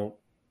if you don't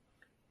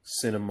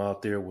send them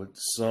out there with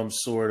some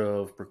sort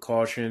of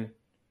precaution,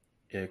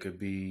 it could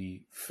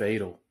be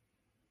fatal.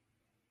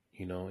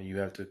 You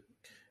have to,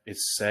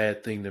 it's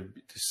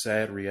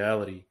sad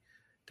reality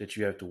that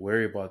you have to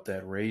worry about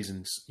that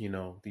raising,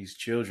 these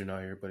children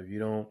out here. But if you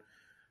don't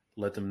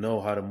let them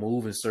know how to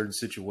move in certain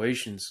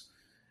situations,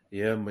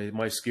 it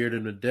might scare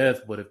them to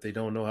death. But if they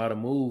don't know how to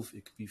move,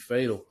 it could be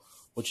fatal.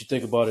 What you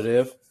think about it,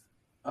 Ev?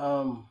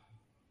 I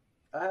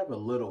have a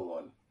little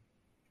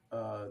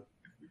one.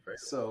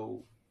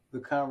 So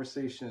the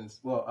conversations,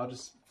 well, I'll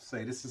just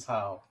say this is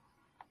how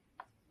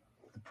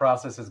the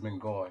process has been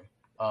going.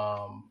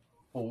 For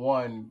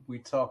one, we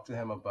talked to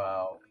him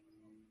about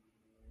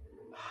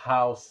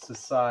how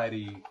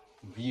society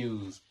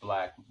views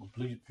black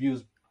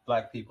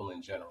people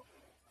in general,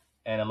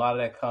 and a lot of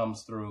that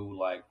comes through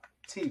like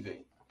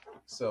TV.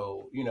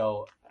 So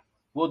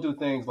we'll do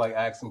things like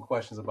ask him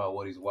questions about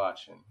what he's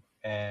watching,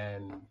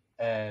 and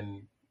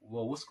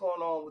well, what's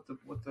going on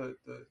with the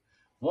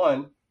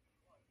one,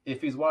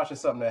 if he's watching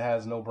something that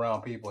has no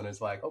brown people, and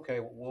it's like, okay,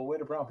 well, where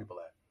the brown people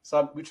at?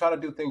 So we try to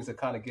do things that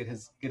kind of get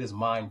his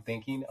mind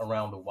thinking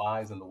around the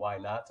whys and the why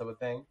not type of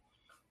thing.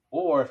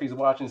 Or if he's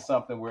watching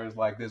something where it's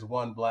like there's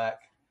one black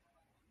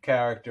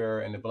character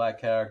and the black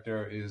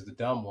character is the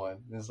dumb one,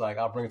 and it's like,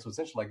 I'll bring it to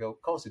attention, like, oh,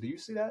 Kosi, do you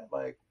see that?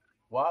 Like,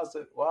 why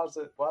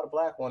the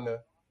black one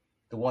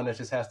the one that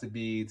just has to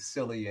be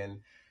silly and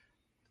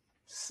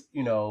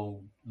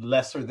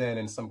lesser than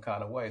in some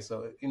kind of way?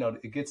 So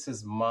it gets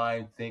his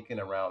mind thinking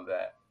around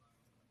that.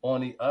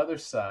 On the other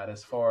side,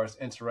 as far as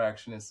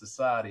interaction in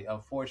society,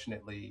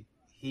 unfortunately,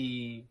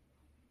 he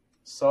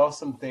saw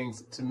some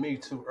things to me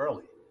too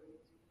early.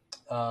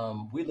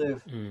 We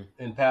live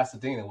in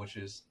Pasadena, which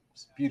is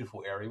a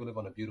beautiful area. We live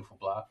on a beautiful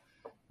block,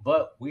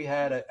 but we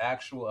had a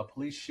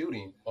police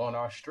shooting on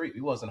our street.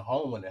 We wasn't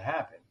home when it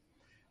happened,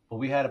 but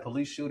we had a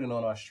police shooting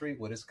on our street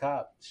where this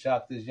cop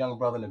shot this young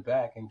brother in the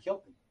back and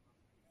killed him.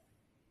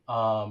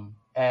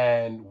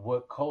 And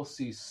what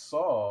Kosi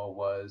saw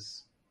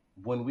was,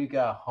 when we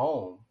got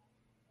home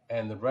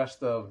and the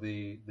rest of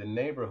the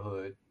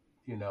neighborhood,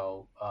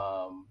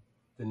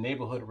 the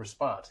neighborhood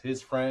response,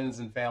 his friends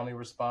and family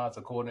response,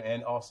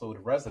 and also the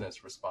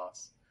residents'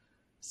 response.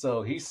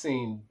 So he's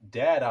seen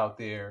Dad out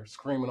there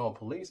screaming on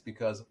police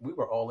because we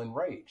were all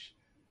enraged.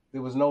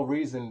 There was no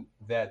reason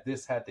that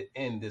this had to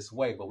end this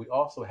way, but we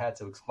also had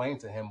to explain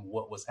to him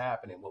what was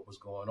happening, what was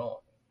going on.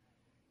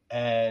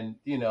 And,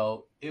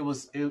 it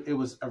was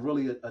a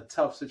really a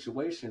tough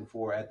situation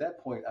for, at that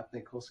point, I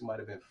think Kosi might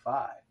have been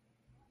 5.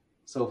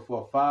 So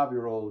for a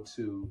 5-year-old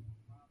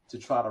to to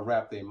try to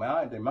wrap their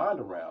mind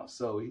around.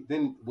 So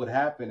then what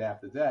happened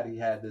after that, he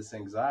had this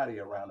anxiety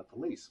around the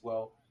police.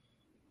 Well,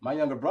 my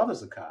younger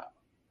brother's a cop.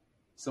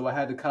 So I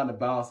had to kind of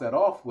balance that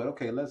off with,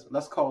 okay,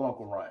 let's call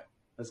Uncle Ryan.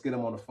 Let's get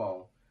him on the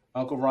phone.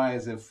 Uncle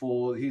Ryan's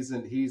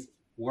he's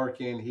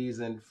working, he's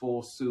in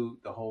full suit,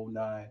 the whole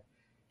nine.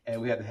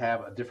 And we had to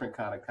have a different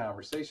kind of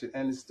conversation.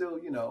 And it's still,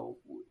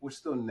 we're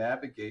still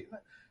navigating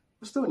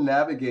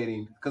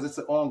because it's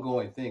an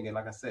ongoing thing. And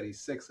like I said,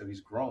 he's 6, so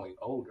he's growing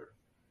older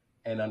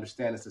and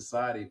understanding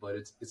society, but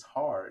it's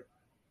hard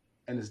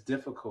and it's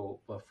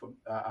difficult. But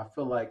I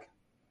feel like,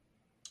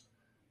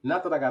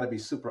 not that I got to be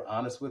super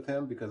honest with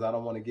him, because I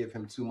don't want to give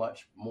him too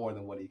much more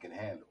than what he can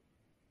handle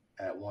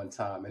at one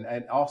time.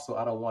 And also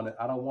I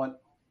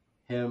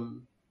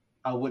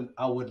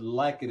would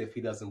like it if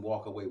he doesn't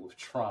walk away with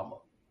trauma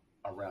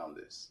around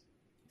this.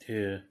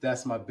 Yeah.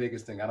 That's my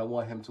biggest thing. I don't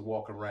want him to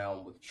walk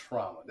around with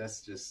trauma.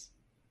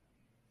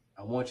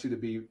 I want you to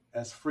be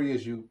as free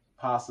as you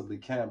possibly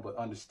can, but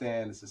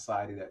understand the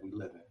society that we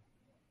live in.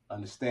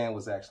 Understand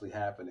what's actually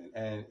happening.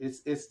 And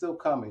it's still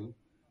coming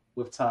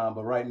with time,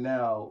 but right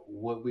now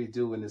what we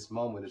do in this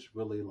moment is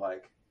really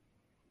like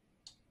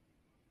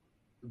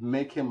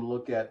make him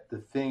look at the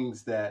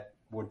things that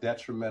were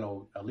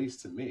detrimental, at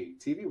least to me.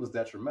 TV was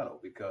detrimental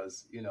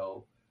because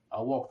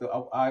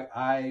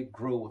I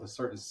grew with a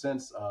certain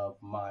sense of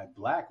my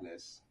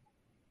blackness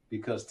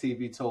because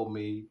TV told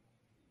me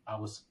I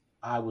was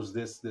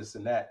this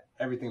and that,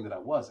 everything that I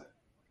wasn't.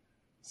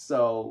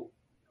 So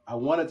I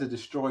wanted to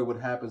destroy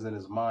what happens in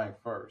his mind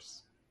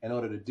first. In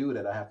order to do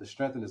that, I have to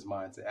strengthen his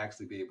mind to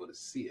actually be able to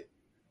see it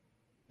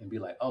and be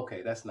like,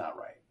 okay, that's not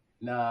right.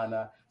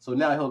 Nah. So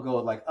now he'll go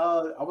like,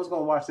 I was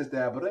gonna watch this,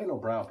 Dad, but there ain't no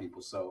brown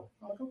people. So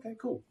I'm like, okay,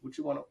 cool. What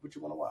you wanna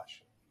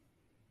watch?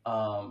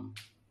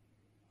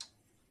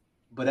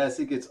 But as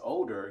he gets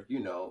older,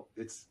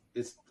 it's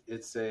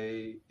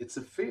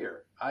a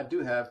fear. I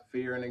do have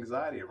fear and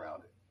anxiety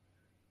around it.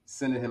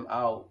 Sending him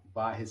out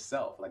by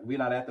himself. Like, we're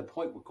not at the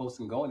point where Coast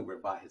can go anywhere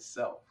by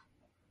himself.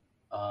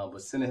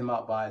 But sending him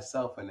out by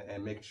himself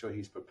and making sure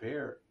he's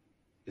prepared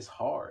is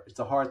hard. It's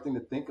a hard thing to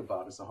think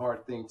about. It's a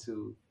hard thing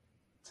to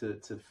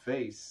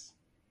face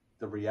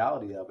the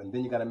reality of. And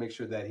then you got to make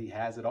sure that he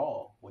has it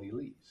all when he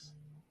leaves.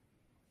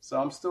 So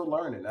I'm still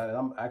learning. And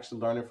I'm actually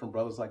learning from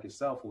brothers like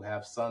yourself who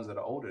have sons that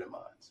are older than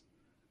mine.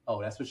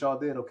 Oh, that's what y'all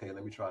did? Okay,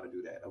 let me try to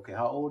do that. Okay,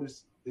 how old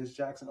is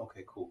Jackson?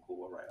 Okay, cool.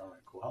 All right,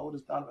 cool. How old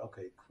is Donovan?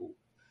 Okay, cool.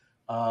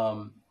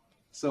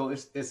 So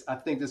it's I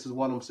think this is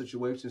one of those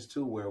situations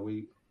too where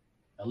we,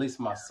 at least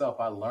myself,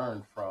 I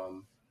learned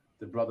from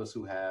the brothers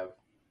who have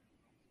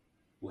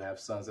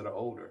sons that are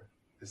older.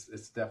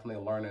 It's definitely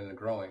a learning and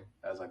growing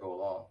as I go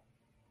along.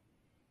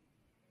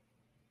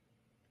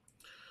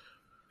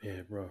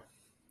 Yeah, bro.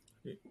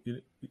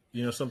 You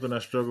know something I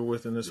struggle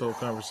with in this whole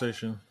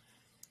conversation?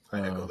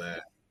 I echo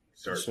that.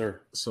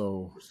 Sir.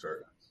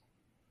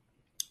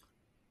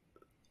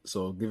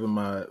 So given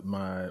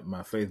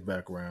my faith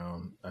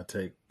background, I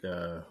take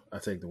the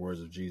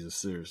words of Jesus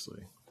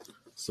seriously.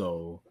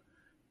 So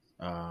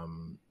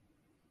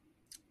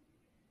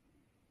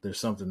there's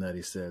something that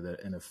he said that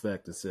in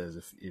effect it says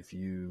if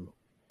you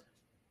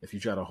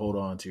try to hold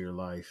on to your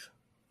life,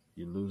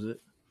 you lose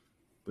it.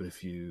 But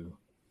if you're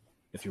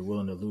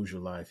willing to lose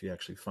your life, you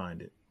actually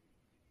find it.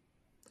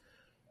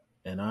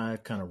 And I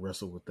kind of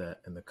wrestle with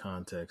that in the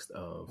context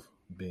of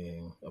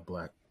being a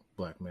black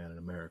man in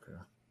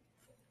America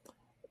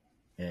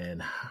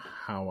and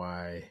how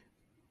I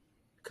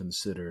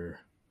consider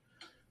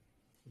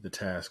the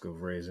task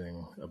of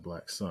raising a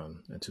black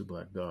son and 2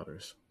 black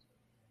daughters.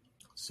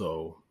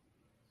 So,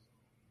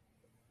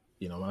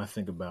 when I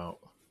think about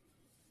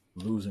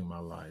losing my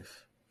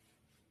life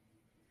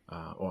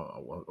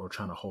or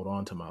trying to hold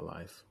on to my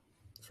life,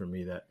 for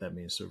me, that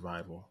means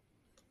survival,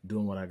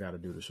 doing what I got to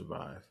do to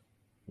survive,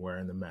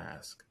 wearing the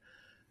mask,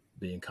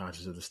 being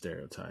conscious of the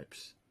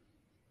stereotypes,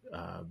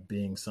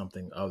 being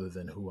something other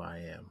than who I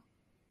am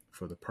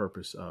for the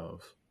purpose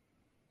of,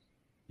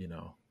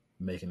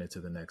 making it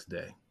to the next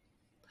day.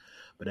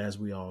 But as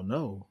we all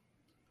know,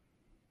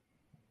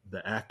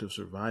 the act of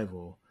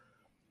survival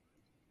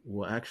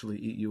will actually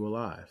eat you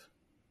alive.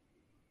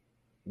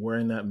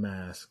 Wearing that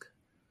mask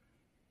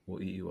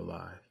will eat you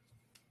alive.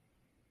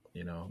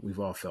 We've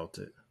all felt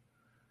it.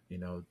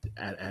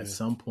 At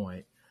some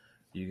point,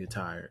 you get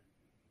tired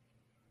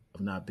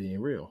of not being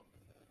real.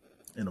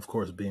 And of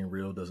course, being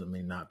real doesn't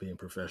mean not being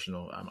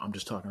professional. I'm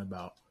just talking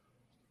about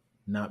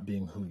not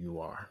being who you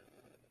are,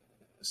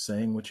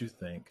 saying what you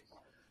think,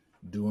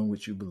 doing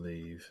what you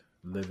believe,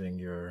 living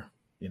your,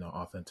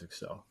 authentic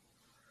self.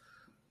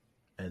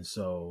 And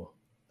so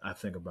I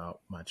think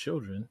about my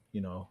children,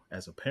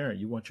 as a parent,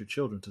 you want your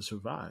children to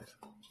survive,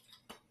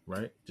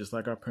 right? Just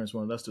like our parents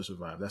wanted us to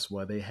survive. That's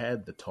why they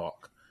had the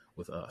talk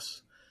with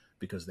us,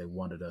 because they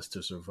wanted us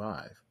to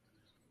survive.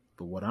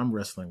 But what I'm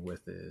wrestling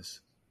with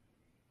is,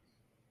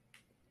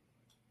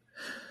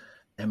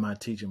 am I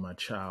teaching my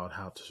child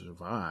how to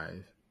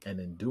survive? And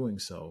in doing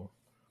so,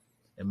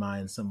 am I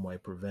in some way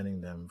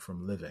preventing them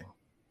from living?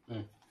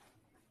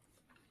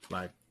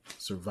 Like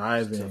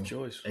surviving. Tough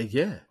choice.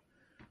 Yeah.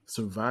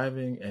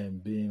 surviving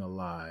and being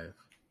alive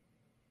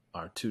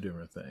are two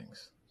different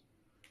things.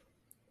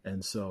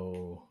 And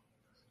so,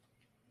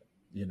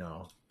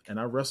 and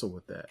I wrestle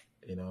with that,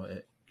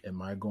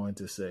 am I going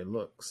to say,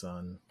 look,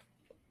 son,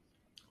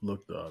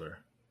 look, daughter,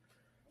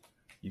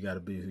 you got to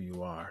be who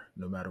you are,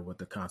 no matter what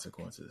the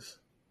consequences.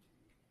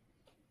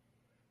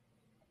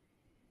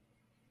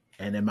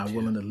 And am I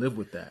willing to live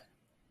with that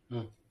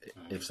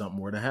if something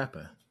were to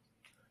happen,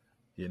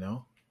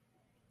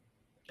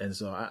 And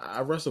so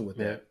I wrestle with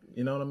that.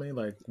 You know what I mean?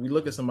 Like, we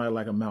look at somebody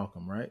like a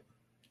Malcolm, right?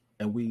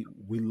 And we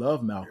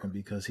love Malcolm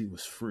because he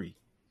was free,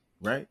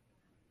 right?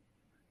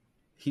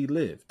 He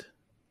lived.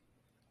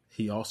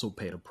 He also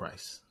paid a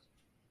price.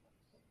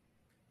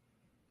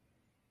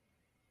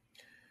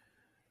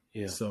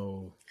 Yeah.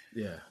 So,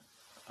 yeah.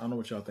 I don't know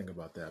what y'all think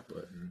about that,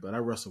 but I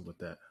wrestle with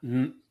that.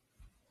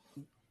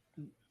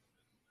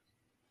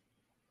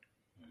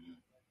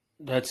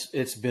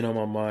 It's been on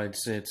my mind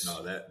since.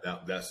 No,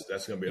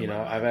 that's gonna be.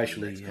 I've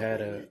actually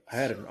had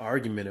an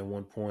argument at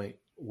one point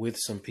with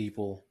some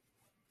people,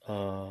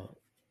 and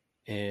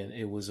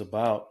it was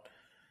about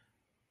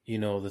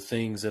the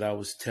things that I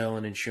was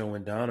telling and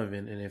showing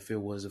Donovan, and if it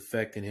was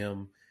affecting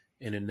him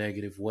in a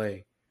negative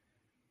way,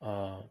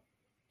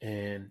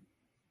 and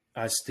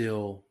I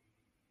still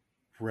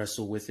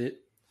wrestle with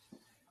it,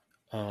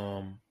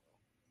 but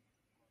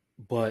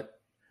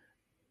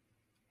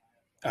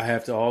I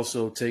have to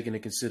also take into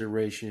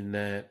consideration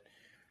that,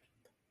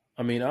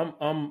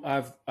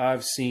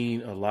 I've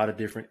seen a lot of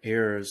different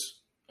errors,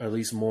 or at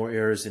least more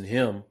errors than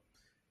him,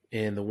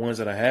 and the ones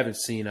that I haven't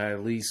seen, I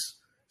at least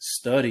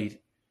studied,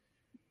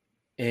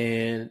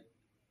 and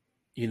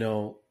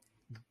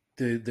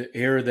the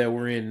era that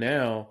we're in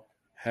now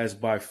has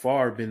by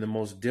far been the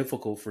most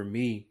difficult for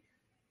me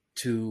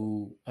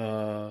to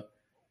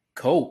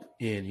cope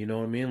in. You know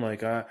what I mean?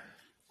 Like I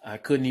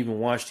couldn't even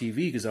watch TV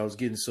because I was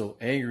getting so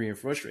angry and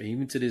frustrated.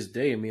 Even to this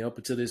day, up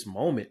until this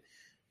moment,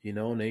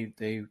 and they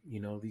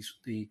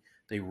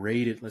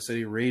raided, let's say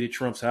they raided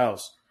Trump's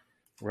house,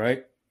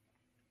 right?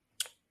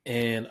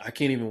 And I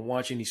can't even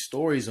watch any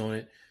stories on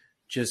it,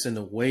 just in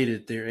the way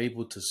that they're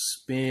able to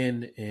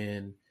spin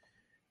and,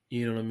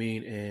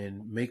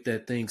 and make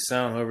that thing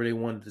sound however they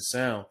want it to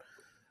sound.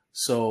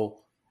 So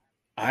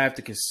I have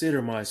to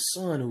consider my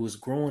son, who is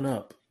growing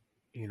up,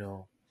 in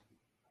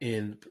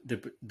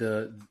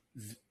the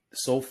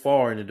so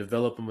far in the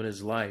development of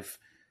his life,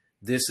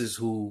 this is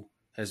who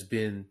has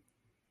been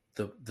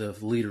the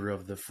leader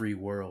of the free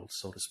world,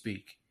 so to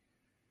speak.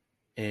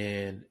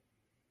 And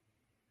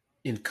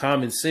in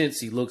common sense,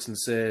 he looks and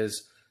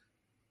says,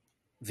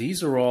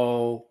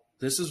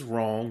 this is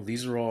wrong.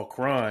 These are all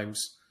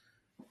crimes.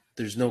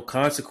 There's no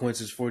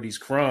consequences for these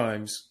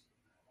crimes.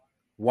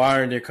 Why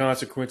aren't there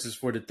consequences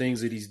for the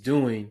things that he's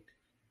doing?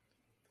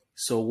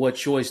 So what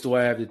choice do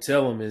I have to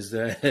tell him is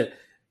that,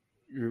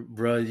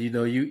 bro, he's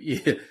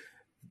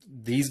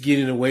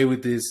getting away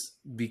with this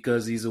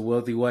because he's a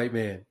wealthy white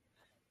man.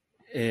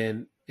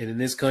 And in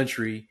this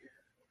country,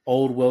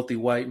 old wealthy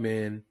white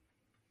men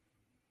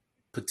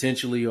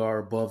potentially are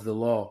above the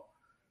law.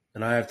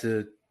 And I have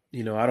to,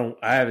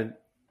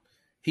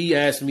 he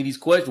asked me these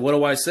questions. What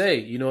do I say?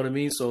 You know what I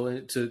mean?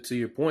 So to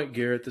your point,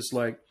 Gareth, it's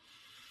like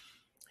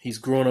he's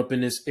grown up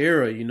in this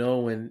era,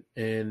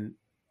 and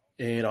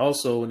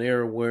also an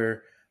era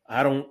where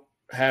I don't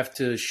have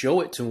to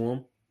show it to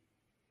him.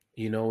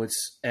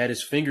 It's at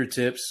his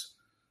fingertips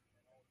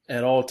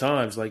at all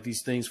times. Like,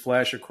 these things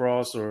flash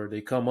across or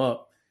they come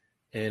up,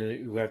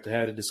 and we have to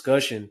have a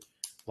discussion.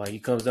 Like, he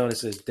comes down and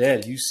says,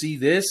 "Dad, you see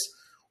this?"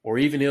 Or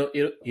even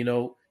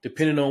he'll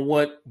depending on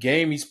what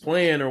game he's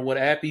playing or what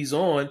app he's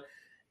on,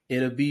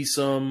 it'll be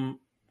some,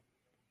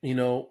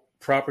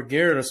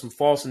 propaganda or some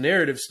false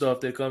narrative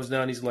stuff that comes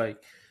down. He's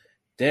like,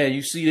 "Dad,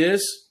 you see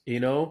this?"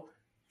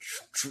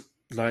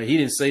 Like, he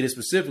didn't say this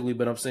specifically,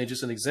 but I'm saying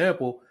just an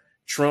example.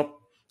 Trump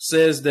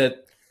says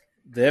that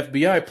the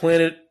FBI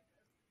planted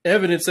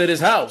evidence at his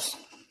house.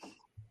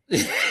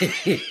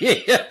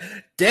 Yeah.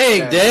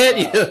 Dang,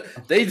 Dad,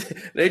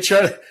 they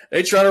try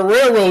to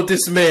railroad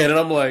this man, and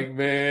I'm like,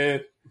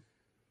 man,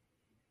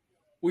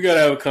 we got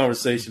to have a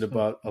conversation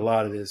about a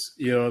lot of this.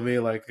 You know what I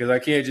mean? Like, because I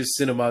can't just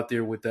send him out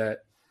there with that,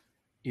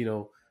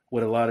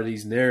 with a lot of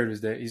these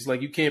narratives that it's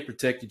like, you can't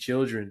protect your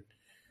children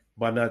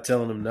by not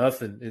telling them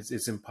nothing.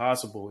 It's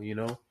impossible.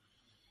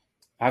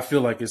 I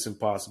feel like it's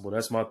impossible.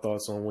 That's my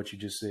thoughts on what you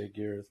just said,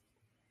 Gareth.